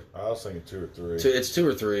 2. I was thinking 2 or 3. It's 2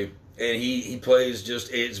 or 3, and he plays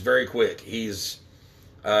just. It's very quick. He's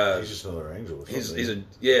just another angel. Or something. He's a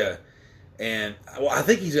yeah, and well, I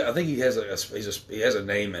think he has he has a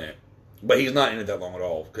name in it, but he's not in it that long at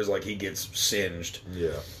all because like he gets singed.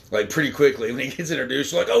 Yeah. Like pretty quickly when he gets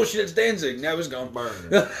introduced, you're like, oh shit, it's Danzig. Now he's gone.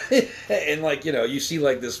 Burn. And like, you know, you see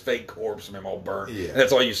like this fake corpse of him all burnt. Yeah. And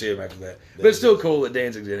that's all you see him after that. But it's still cool that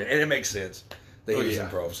Danzig's in it. And it makes sense that he's in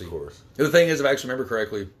Prophecy. Of course. The thing is, if I actually remember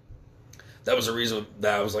correctly, that was the reason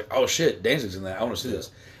that I was like, oh shit, Danzig's in that. I want to see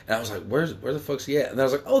this. And I was like, where the fuck's he at? And I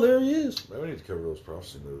was like, oh, there he is. Maybe we need to cover those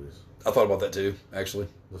Prophecy movies. I thought about that too, actually.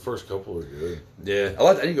 The first couple are good. Yeah.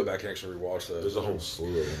 I need to go back and actually rewatch those. There's a whole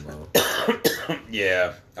slew of them, though.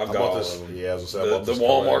 Yeah. I've got all of them. Yeah, as I said, I bought the this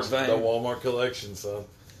Walmart collection, thing. The Walmart collection, son.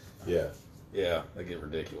 Yeah. Yeah, they get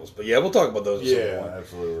ridiculous. But yeah, we'll talk about those at some Yeah, point.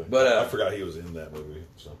 absolutely. But I forgot he was in that movie,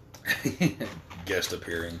 so. Guest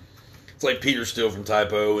appearing. It's like Peter Steele from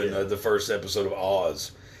Typo in the first episode of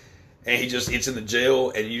Oz. And it's in the jail,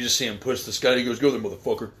 and you just see him push the Scotty. He goes, go there,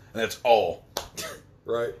 motherfucker. And that's all.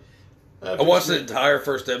 Right. I watched the entire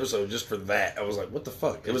first episode just for that. I was like, what the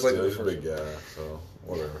fuck? It was like He's a big guy, so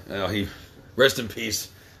whatever. You know, rest in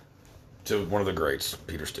peace to one of the greats,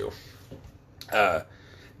 Peter Steele.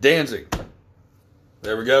 Danzig.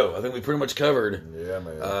 There we go. I think we pretty much covered. Yeah,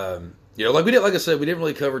 man. You know, like I said, we didn't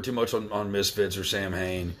really cover too much on Misfits or Sam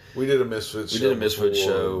Hain. We did a Misfits show. We did a Misfits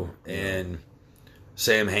show, and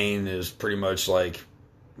Sam Hain is pretty much like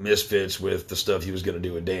Misfits with the stuff he was going to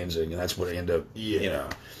do with Danzig, and that's what it ended up, you know.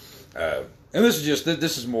 And this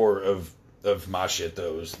is more of my shit,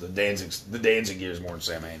 though. Is the Danzig years more than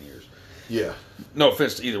Sam Hain years. Yeah. No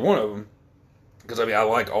offense to either one of them, because I mean I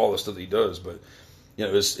like all the stuff that he does, but you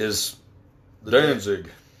know, is Danzig.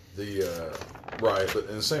 Right, but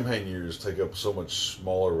in the Sam Hain years take up so much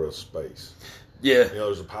smaller of a space. Yeah. You know,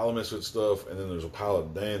 there's a pile of Misfit stuff, and then there's a pile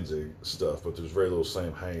of Danzig stuff, but there's very little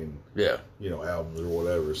Sam Hain, albums or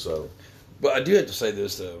whatever, so. But I do have to say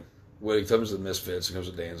this, though. When it comes to the Misfits, it comes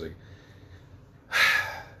to Danzig.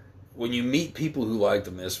 When you meet people who like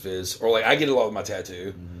the Misfits, or like, I get a lot of my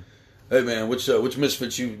tattoo. Mm-hmm. Hey, man, which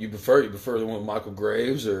Misfits you prefer? You prefer the one with Michael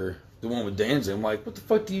Graves or the one with Danzig? I'm like, what the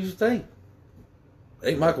fuck do you think? It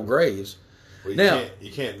ain't Michael Graves. Well,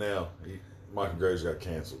 you can't now. Michael Graves got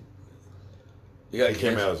canceled. He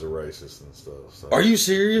came out as a racist and stuff. So. Are you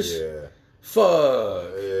serious? Yeah. Fuck.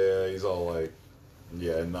 Yeah, he's all like,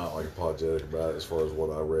 not like apologetic about it as far as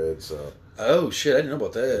what I read. So. Oh shit! I didn't know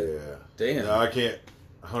about that. Yeah. Damn. Now, I can't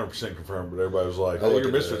 100% confirm, but everybody was like, "Oh, you're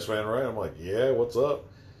a Misfits fan, right?" I'm like, "Yeah, what's up?"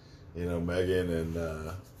 You know, Megan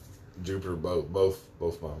and Jupiter both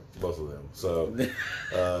of them. So.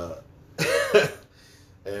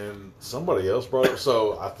 And somebody else brought it up,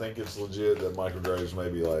 so I think it's legit that Michael Graves may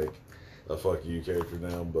be like a fuck you character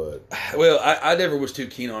now, but... Well, I never was too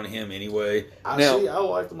keen on him anyway. I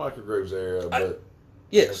like the Michael Graves era, but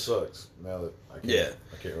it sucks now that I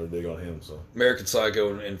can't really dig on him, so... American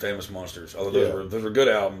Psycho and Famous Monsters, although those were good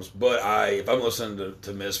albums, but if I'm listening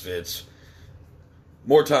to Misfits,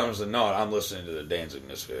 more times than not, I'm listening to the Danzig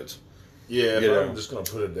Misfits. Yeah, if I'm just going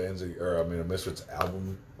to put a Misfits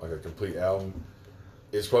album, like a complete album...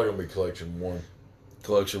 It's probably going to be Collection 1.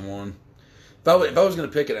 Collection 1. If I was going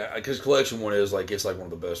to pick it, because Collection 1 is like, it's like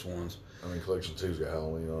one of the best ones. I mean, Collection 2's got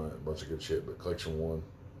Halloween on it, a bunch of good shit, but Collection 1,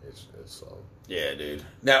 it's solid. Yeah, dude.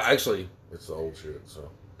 Now, actually... It's the old shit,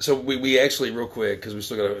 so... So we actually, real quick, because we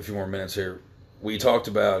still got a few more minutes here, we talked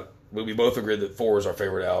about, we both agreed that 4 is our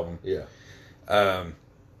favorite album. Yeah.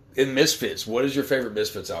 In Misfits, what is your favorite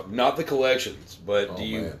Misfits album? Not the collections, but do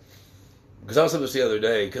you... Man. Because I was saying this the other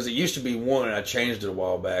day, because it used to be 1, and I changed it a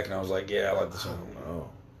while back, and I was like, yeah, I like this one. I don't know.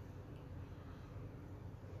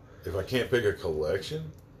 If I can't pick a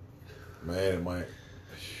collection, man, it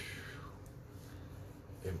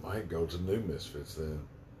might go to New Misfits then.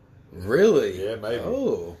 Really? Yeah, maybe.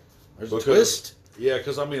 Oh, there's a twist. Yeah,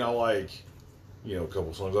 because I mean, I like, a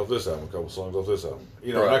couple songs off this album, a couple songs off this album.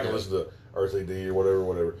 Right, I can listen to Earthly D or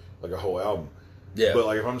whatever, like a whole album. Yeah. But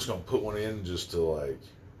like, if I'm just gonna put one in just to like.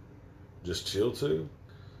 just chill to,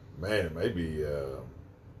 man, it may be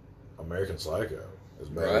American Psycho, as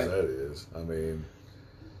bad as that is. I mean,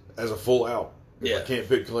 as a full album. If I can't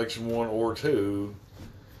pick Collection 1 or 2,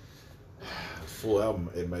 full album,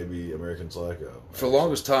 it may be American Psycho. For the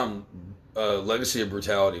longest time, Legacy of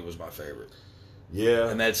Brutality was my favorite. Yeah.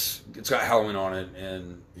 And it's got Halloween on it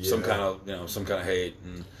and some kind of hate.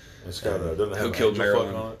 And it's got doesn't it have Who Killed Angel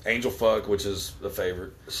Marilyn? Fuck on it? Angel Fuck, which is a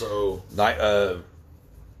favorite. So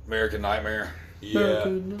American Nightmare. Yeah.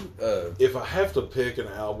 If I have to pick an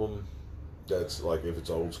album that's like, if it's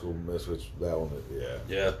old school Misfits, that one,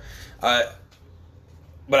 Yeah.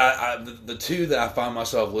 But the two that I find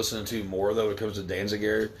myself listening to more, though, when it comes to Danzig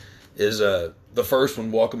area, is the first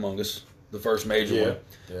one, Walk Among Us, the first major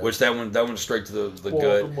one, which that one's straight to the Walk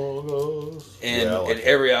gut. Among Us. And, like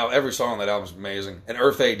every song on that album is amazing. And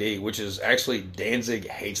Earth AD, which is actually, Danzig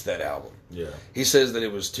hates that album. Yeah. He says that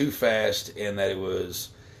it was too fast and that it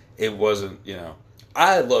wasn't,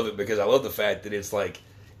 I love it because I love the fact that it's like,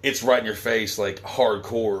 it's right in your face, like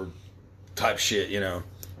hardcore type shit,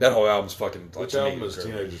 That whole album's fucking. Which album is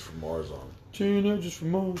Teenagers from Mars on? Teenagers from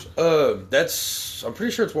Mars. I'm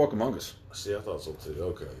pretty sure it's Walk Among Us. See, I thought so too.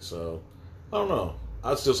 Okay, so I don't know.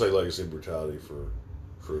 I'd still say Legacy of Brutality for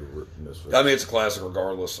Misfits. I mean, it's a classic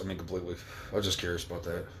regardless. I mean, completely. I was just curious about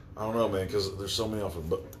that. I don't know, man, because there's so many off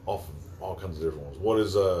of all kinds of different ones.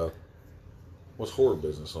 What's Horror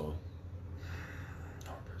Business on?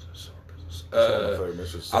 Horror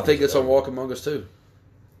Business. I think it's on Walk Among Us too.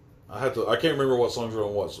 I can't remember what songs are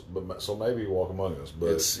on what, but so maybe Walk Among Us. But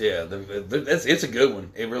it's a good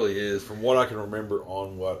one. It really is. From what I can remember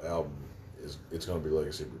on what album it's going to be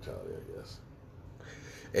Legacy of Brutality, I guess.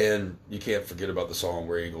 And you can't forget about the song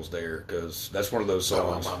Where Eagles Dare, because that's one of those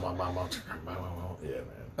songs. Yeah, man.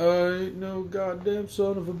 I ain't no goddamn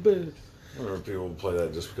son of a bitch. I remember people would play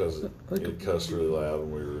that just because it cussed really loud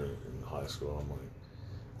when we were in high school. I'm like,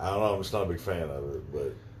 I don't know, I'm just not a big fan of it,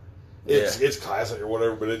 but it's classic or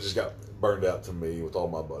whatever, but it just got burned out to me with all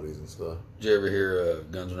my buddies and stuff. Did you ever hear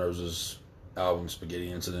Guns N' Roses album Spaghetti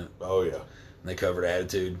Incident? Oh, yeah. And they covered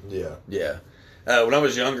Attitude? Yeah. Yeah. When I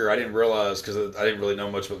was younger, I didn't realize, because I didn't really know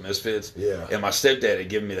much about Misfits. Yeah. And my stepdad had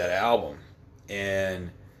given me that album. And,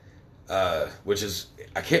 which is,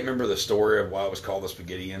 I can't remember the story of why it was called the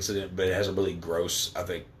Spaghetti Incident, but it has a really gross, I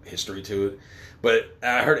think, history to it. But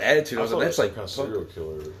I heard Attitude, I was like, that's like... kind of serial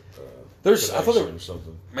killer I thought there was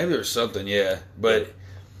something. Maybe there's something, yeah. But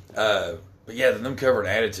yeah, them covering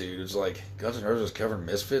Attitude, it's like, Guns N' Roses covering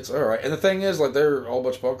Misfits? All right. And the thing is, like, they're all a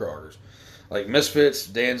bunch of punk rockers. Like, Misfits,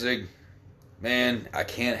 Danzig, man, I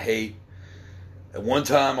can't hate. At one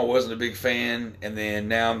time, I wasn't a big fan, and then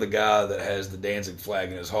now I'm the guy that has the Danzig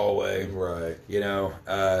flag in his hallway. Right.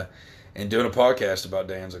 And doing a podcast about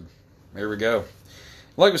Danzig. There we go.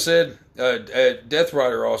 Like we said, Death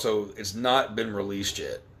Rider also, it's not been released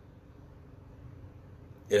yet.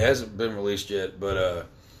 It hasn't been released yet, but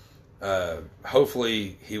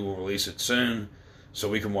hopefully he will release it soon so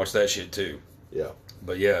we can watch that shit too. Yeah.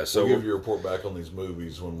 But yeah, so we'll give you a report back on these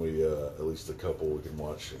movies when we, at least a couple we can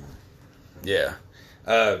watch. Yeah.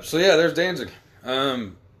 So yeah, there's Danzig.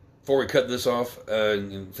 Before we cut this off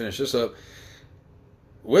and finish this up,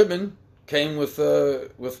 Whitman came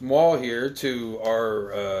with Maul here to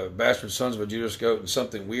our Bastard Sons of a Judas Goat and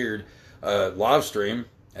Something Weird live stream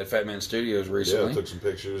at Fat Man Studios recently. Yeah, took some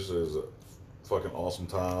pictures. It was a fucking awesome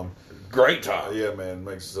time. Great time. Yeah, man.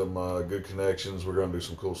 Makes some good connections. We're going to do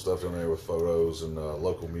some cool stuff in there with photos and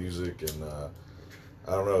local music. And I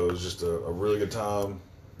don't know, it was just a really good time.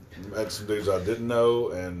 Met some dudes I didn't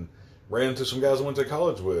know and ran into some guys I went to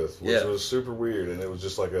college with, which was super weird. And it was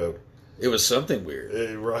just like it was something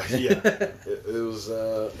weird. Right, yeah. it was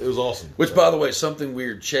awesome. Which, by the way, Something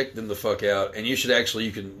Weird, check them the fuck out. And you should actually,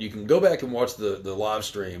 you can go back and watch the live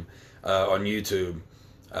stream on YouTube,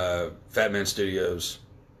 Fat Man Studios,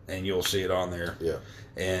 and you'll see it on there. Yeah.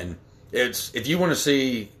 And it's, if you want to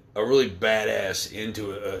see a really badass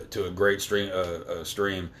to a great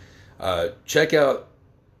stream, check out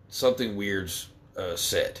Something Weird's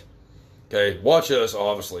set. Okay, watch us,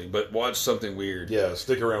 obviously, but watch Something Weird. Yeah,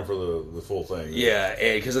 stick around for the full thing. Yeah,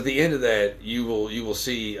 because at the end of that, you will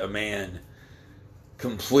see a man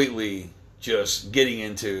completely just getting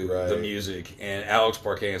into the music, and Alex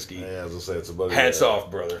Parkansky. Yeah, as I say, it's a buddy. Hats off,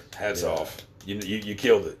 brother. Hats off. You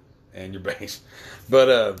killed it, and your bass.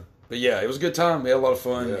 But yeah, it was a good time. We had a lot of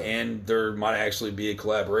fun, and there might actually be a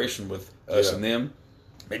collaboration with us and them.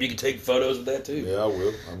 Maybe you can take photos of that too. Yeah, I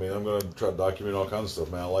will. I mean, I'm going to try to document all kinds of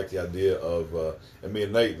stuff, man. I like the idea of, and me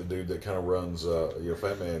and Nate, the dude that kind of runs,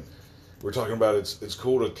 Fat Man, we're talking about it's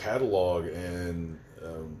cool to catalog and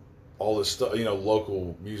all this stuff,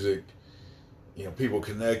 local music people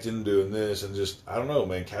connecting, doing this, and just, I don't know,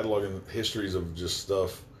 man, cataloging histories of just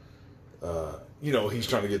stuff. He's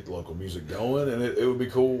trying to get the local music going, and it would be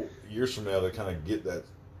cool years from now to kind of get that,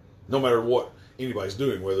 no matter what anybody's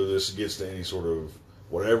doing, whether this gets to any sort of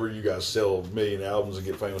whatever, you guys sell 1 million albums and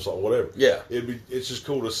get famous or whatever. Yeah. It's just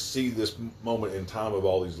cool to see this moment in time of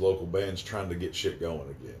all these local bands trying to get shit going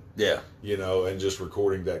again. Yeah. And just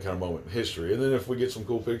recording that kind of moment in history. And then if we get some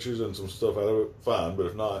cool pictures and some stuff out of it, fine. But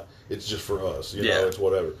if not, it's just for us. It's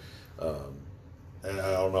whatever. And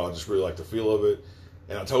I don't know, I just really like the feel of it.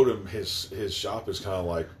 And I told him his shop is kind of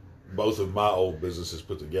like both of my old businesses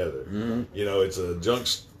put together. Mm-hmm.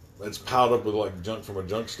 It's piled up with like junk from a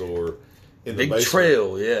junk store in the big basement.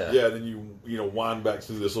 Trail, yeah. Yeah, then you wind back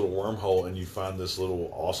through this little wormhole and you find this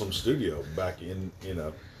little awesome studio back in,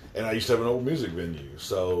 and I used to have an old music venue.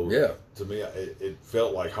 So yeah, to me, it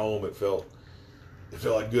felt like home. It felt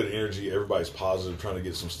like good energy. Everybody's positive, trying to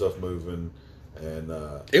get some stuff moving. And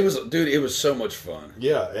it was so much fun.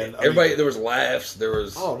 Yeah, and everybody, there was laughs, there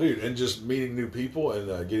was and just meeting new people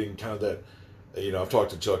and getting kind of that. I've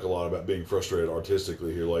talked to Chuck a lot about being frustrated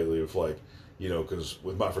artistically here lately. Of like, because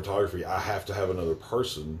with my photography, I have to have another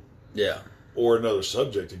person, or another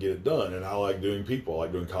subject to get it done. And I like doing people, I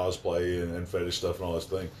like doing cosplay and fetish stuff and all this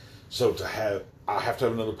thing. So I have to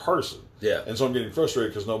have another person. Yeah, and so I'm getting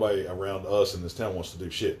frustrated because nobody around us in this town wants to do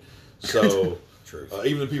shit. So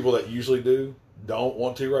even the people that usually don't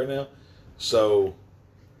want to right now. So,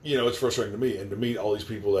 it's frustrating to me, and to meet all these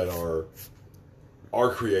people that are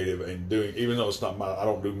creative and doing, even though it's not I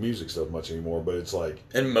don't do music stuff much anymore, but it's like,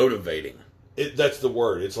 and motivating. That's the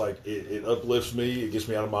word. It's like it uplifts me. It gets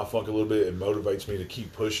me out of my funk a little bit. It motivates me to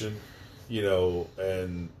keep pushing.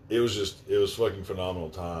 And it was fucking phenomenal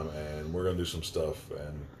time, and we're gonna do some stuff,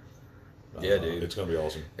 and dude, it's gonna be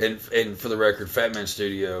awesome. And for the record, Fat Man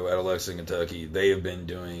Studio out of Lexington, Kentucky, they have been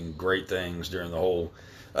doing great things during the whole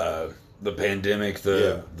the pandemic,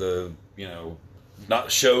 the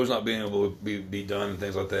not shows not being able to be done and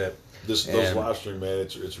things like that. Those live stream, man,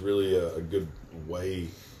 it's really a good way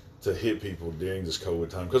to hit people during this COVID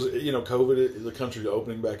time, because COVID, the country's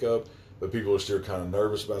opening back up, but people are still kind of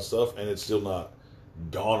nervous about stuff, and it's still not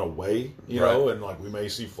gone away, and like we may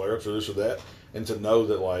see flare-ups or this or that, and to know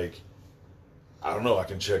that, like, I don't know, I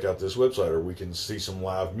can check out this website, or we can see some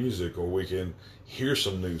live music, or we can hear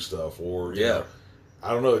some new stuff, or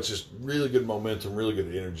I don't know, it's just really good momentum, really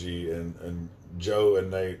good energy, and Joe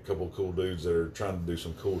and Nate, a couple of cool dudes that are trying to do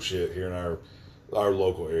some cool shit here in our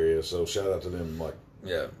local area. So shout out to them, like,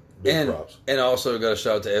 big props. And also got a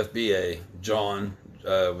shout out to FBA. John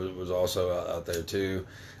was also out there too.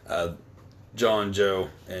 John, Joe,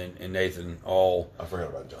 and Nathan all. I forgot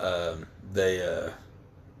about John.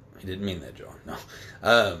 He didn't mean that, John. No.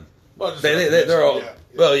 Well, they're all. Yeah.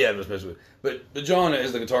 Well, yeah, just messing with. But John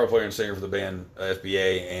is the guitar player and singer for the band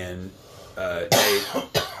FBA, and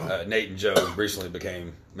Nate and Joe recently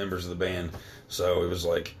became members of the band. So it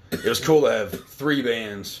was cool to have 3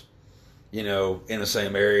 bands, in the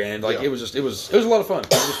same area, and it was a lot of fun.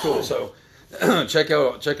 It was cool. So check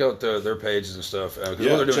out their pages and stuff. What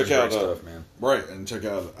they're doing is great stuff, man. Right, and check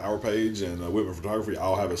out our page and Whitman Photography.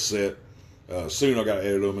 I'll have a set soon. I got to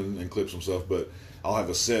edit them and clip some stuff, but I'll have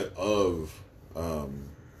a set of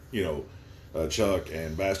Chuck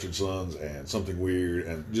and Bastard Sons and Something Weird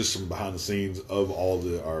and just some behind the scenes of all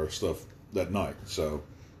our stuff that night. So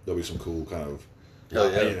there'll be some cool kind of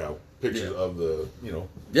pictures of the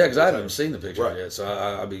because I haven't seen the picture yet, so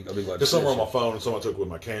I'll be glad to see it. Some are on my phone and some I took with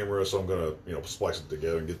my camera, so I'm gonna splice it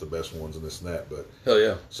together and get the best ones and this and that. But hell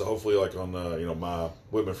yeah! So hopefully, like on my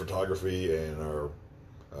Whitman Photography and our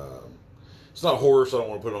it's not horror, so I don't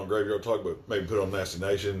want to put it on Graveyard Talk, but maybe put it on Nasty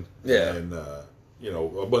Nation. Yeah. And a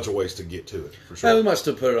bunch of ways to get to it, for sure. Hey, we might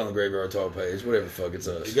still put it on the Graveyard Talk page. Whatever the fuck, it's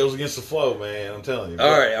us. It goes against the flow, man. I'm telling you.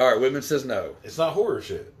 All right. Whitman says no. It's not horror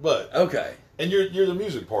shit, but okay. And you're the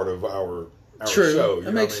music part of our True. show.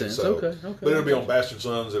 That makes sense. So, okay. But it'll be on Bastard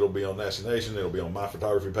Sons. It'll be on Nasty Nation. It'll be on my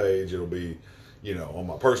photography page. It'll be, on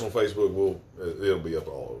my personal Facebook. It'll be up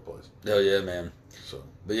all over the place. Hell yeah, man.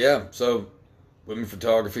 So Whitman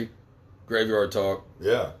Photography, Graveyard Talk,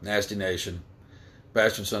 Nasty Nation,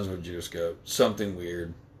 Bastard Sons with Juice Scope, Something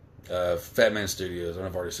Weird, Fat Man Studios. I don't know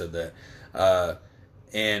if I already said that.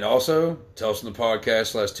 And also, Tell Us in the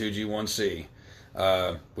Podcast /2G1C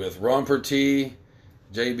with Ron Pertee,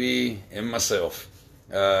 JB, and myself.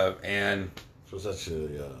 And so that's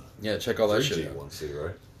check all that shit out. 3G1C,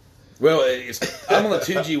 right? Well, I'm on the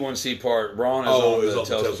 2G1C part. Ron is on the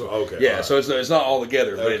Tell Us. Okay. Yeah, right. So it's not all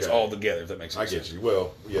together, but it's all together, if that makes sense. I get you.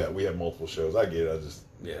 Well, yeah, we have multiple shows. I get it.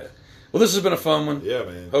 Well, this has been a fun one. Yeah,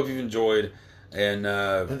 man. Hope you've enjoyed. And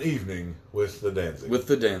an evening with the Danzig. With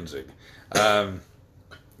the Danzig.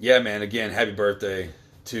 Yeah, man. Again, happy birthday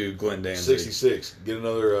to Glenn Danzig. 66. Get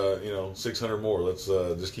another 600 more. Let's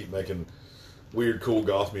just keep making weird, cool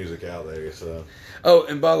goth music out there. So. Oh,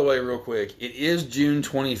 and by the way, real quick, it is June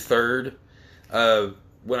 23rd.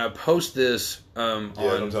 When I post this on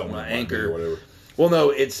my Anchor, or whatever. Well,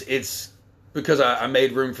 no, it's because I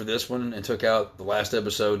made room for this one and took out the last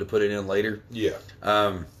episode to put it in later. Yeah.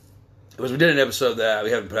 Because we did an episode that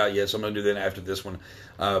we haven't put out yet, so I'm going to do that after this one.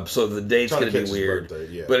 So the date's going to be weird.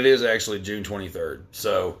 Birthday, yeah. But it is actually June 23rd.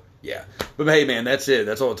 So, yeah. But hey, man, that's it.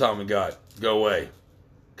 That's all the time we got. Go away.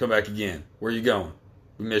 Come back again. Where you going?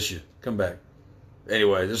 We miss you. Come back.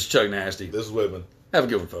 Anyway, this is Chuck Nasty. This is Whitman. Have a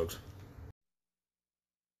good one, folks.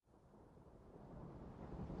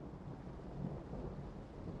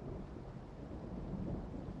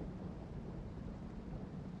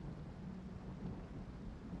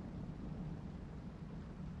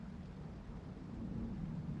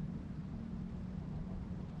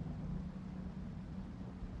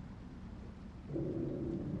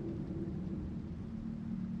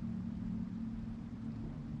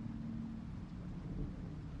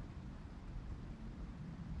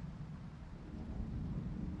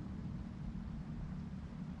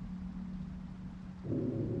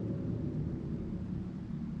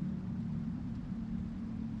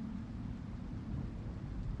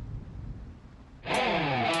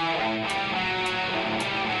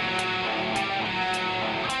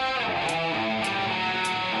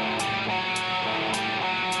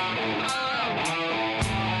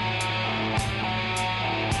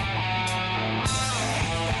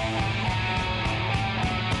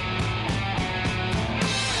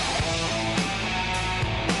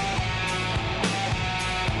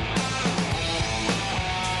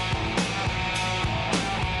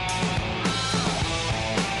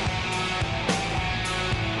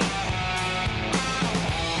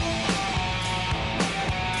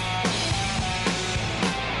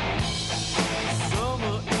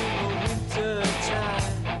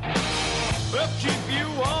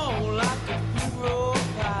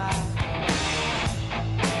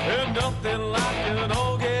 Nothing like an